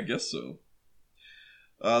 Good. Yeah, I guess so.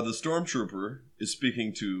 The stormtrooper is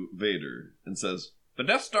speaking to Vader and says, "The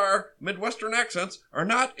Death Star Midwestern accents are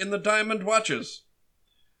not in the diamond watches."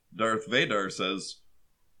 Darth Vader says,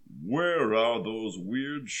 "Where are those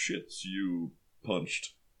weird shits you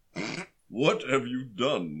punched? What have you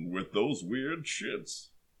done with those weird shits?"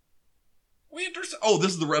 Oh,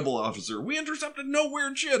 this is the rebel officer. "We intercepted no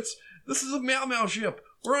weird shits. This is a Meow Meow ship.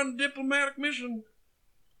 We're on a diplomatic mission."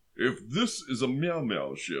 "If this is a Meow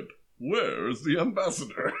Meow ship, where is the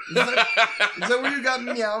ambassador?" Is that where you got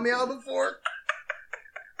Meow Meow before?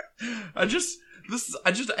 I just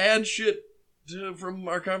add shit from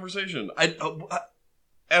our conversation.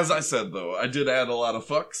 As I said though, I did add a lot of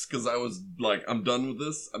fucks because I was like, I'm done with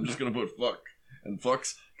this. I'm just gonna put fuck and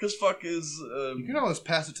fucks because fuck is. You can always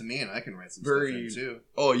pass it to me, and I can write some stuff in too.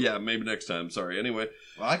 Oh yeah, maybe next time. Sorry. Anyway,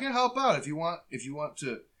 well, I can help out if you want. If you want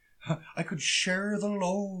to, I could share the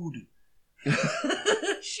load. Share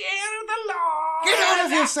the load. Get out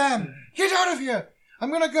of here, Sam! Get out of here!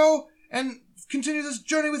 I'm gonna go and continue this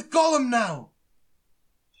journey with Gollum now.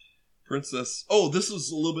 Princess... Oh, this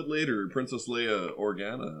is a little bit later. Princess Leia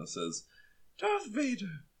Organa says, "Darth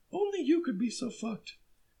Vader, only you could be so fucked.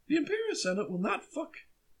 The Imperial Senate will not fuck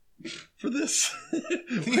for this."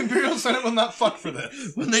 The Imperial Senate will not fuck for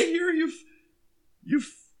this. When they hear you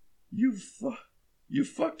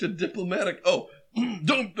fucked a diplomatic... Oh,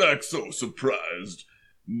 don't act so surprised,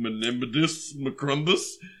 Menembidus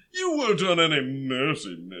Macrumbus. You weren't on any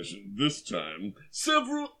mercy mission this time.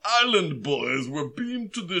 Several island boys were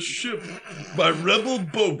beamed to this ship by rebel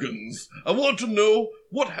bogans. I want to know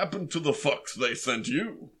what happened to the fucks they sent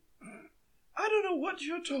you." "I don't know what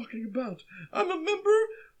you're talking about. I'm a member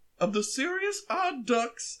of the Serious Odd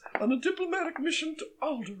Ducks on a diplomatic mission to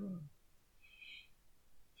Alderaan."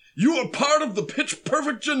 "You are part of the Pitch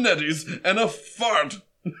Perfect Genettis and a fart."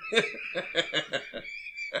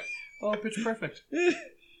 Oh, Pitch Perfect.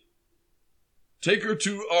 "Take her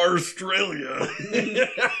to Australia."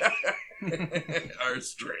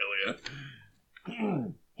 Australia.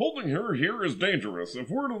 "Holding her here is dangerous. If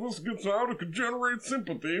word of this gets out, it could generate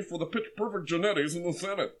sympathy for the Pitch Perfect Genettis in the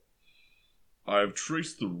Senate. I've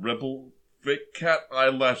traced the rebel fake cat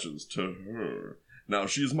eyelashes to her. Now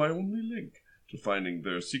she's my only link to finding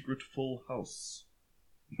their secret full house.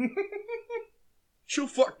 She'll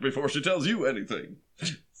fuck before she tells you anything.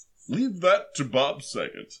 Leave that to Bob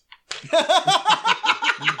Saget." Alright,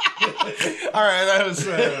 that was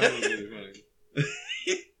really funny.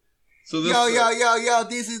 So this, Yo,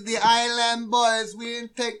 this is the Island Boys. We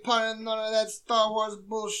didn't take part in none of that Star Wars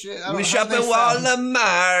bullshit. we shop at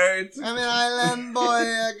Walmart. I'm an island boy.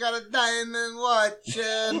 I got a diamond watch.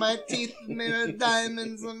 My teeth made of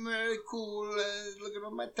diamonds. I'm very cool. Look at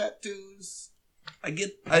all my tattoos.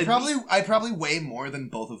 I probably weigh more than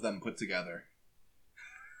both of them put together.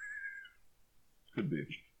 Could be.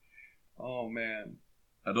 Oh man,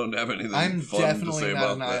 I don't have anything I'm fun definitely to say not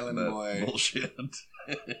about an island that boy. bullshit.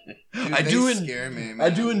 Dude, scare me, man. I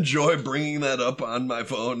do enjoy bringing that up on my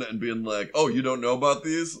phone and being like, "Oh, you don't know about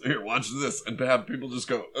these? Here, watch this," and to have people just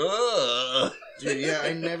go, "Ugh." Dude, yeah,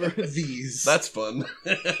 I never these. That's fun.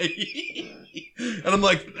 And I'm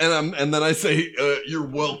like, and then I say, "You're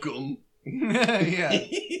welcome." Yeah.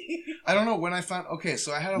 I don't know when I found. Okay,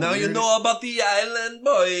 so I had a now weird... you know about the Island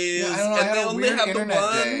Boys, Yeah, I don't know, I and had they a only weird have the internet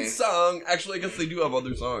one day. song. Actually, I guess they do have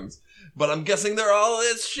other songs, but I'm guessing they're all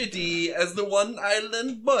as shitty as the one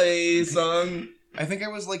Island Boy song. I think I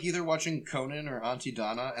was like either watching Conan or Auntie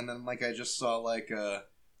Donna, and then like I just saw like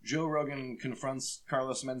Joe Rogan confronts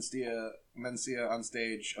Carlos Mencia on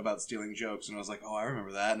stage about stealing jokes, and I was like, oh, I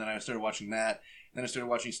remember that. And then I started watching that. Then I started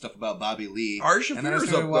watching stuff about Bobby Lee. Arsha and then I Fear's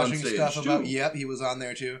started up watching on stage, stuff about too. Yep, he was on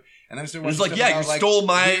there too. And then I started It was watching like, stuff yeah, about you like stole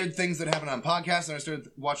my weird things that happen on podcasts. And I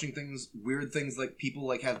started watching weird things like people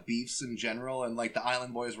like have beefs in general. And like the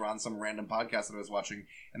Island Boys were on some random podcast that I was watching,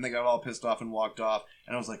 and they got all pissed off and walked off.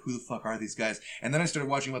 And I was like, who the fuck are these guys? And then I started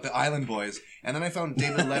watching about the Island Boys. And then I found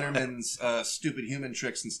David Letterman's Stupid Human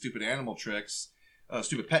Tricks and Stupid Animal Tricks.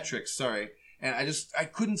 Stupid Pet Tricks, sorry. And I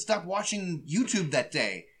couldn't stop watching YouTube that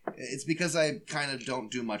day. It's because I kind of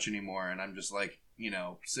don't do much anymore, and I'm just like,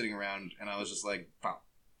 sitting around, and I was just like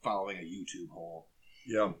following a YouTube hole.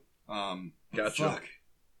 Yeah. Gotcha.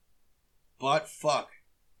 But fuck.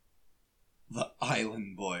 The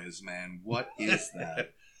Island Boys, man. What is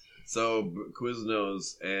that? So,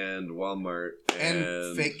 Quiznos and Walmart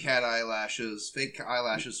and fake cat eyelashes. Fake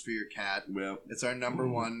eyelashes for your cat. Yeah. It's our number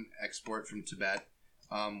one export from Tibet.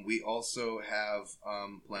 We also have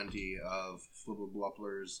plenty of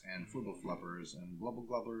flibble-blubblers and flibble-flubbers and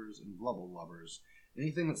blubble-glubbers and blubble-lubbers.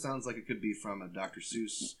 Anything that sounds like it could be from a Dr.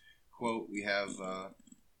 Seuss quote. We have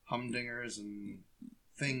humdingers and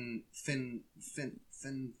thing-dingers,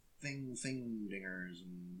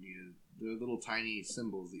 and they're little tiny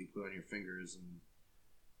symbols that you put on your fingers. And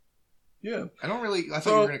yeah, I thought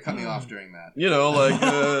you were going to cut me off during that.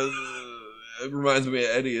 It reminds me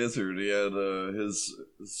of Eddie Izzard. He had his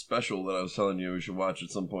special that I was telling you we should watch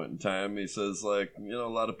at some point in time. He says, a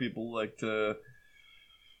lot of people like to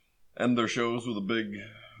end their shows with a big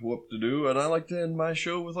whoop-de-doo, and I like to end my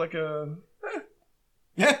show with a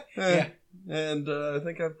yeah. And I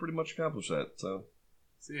think I've pretty much accomplished that, so.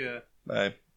 See ya. Bye.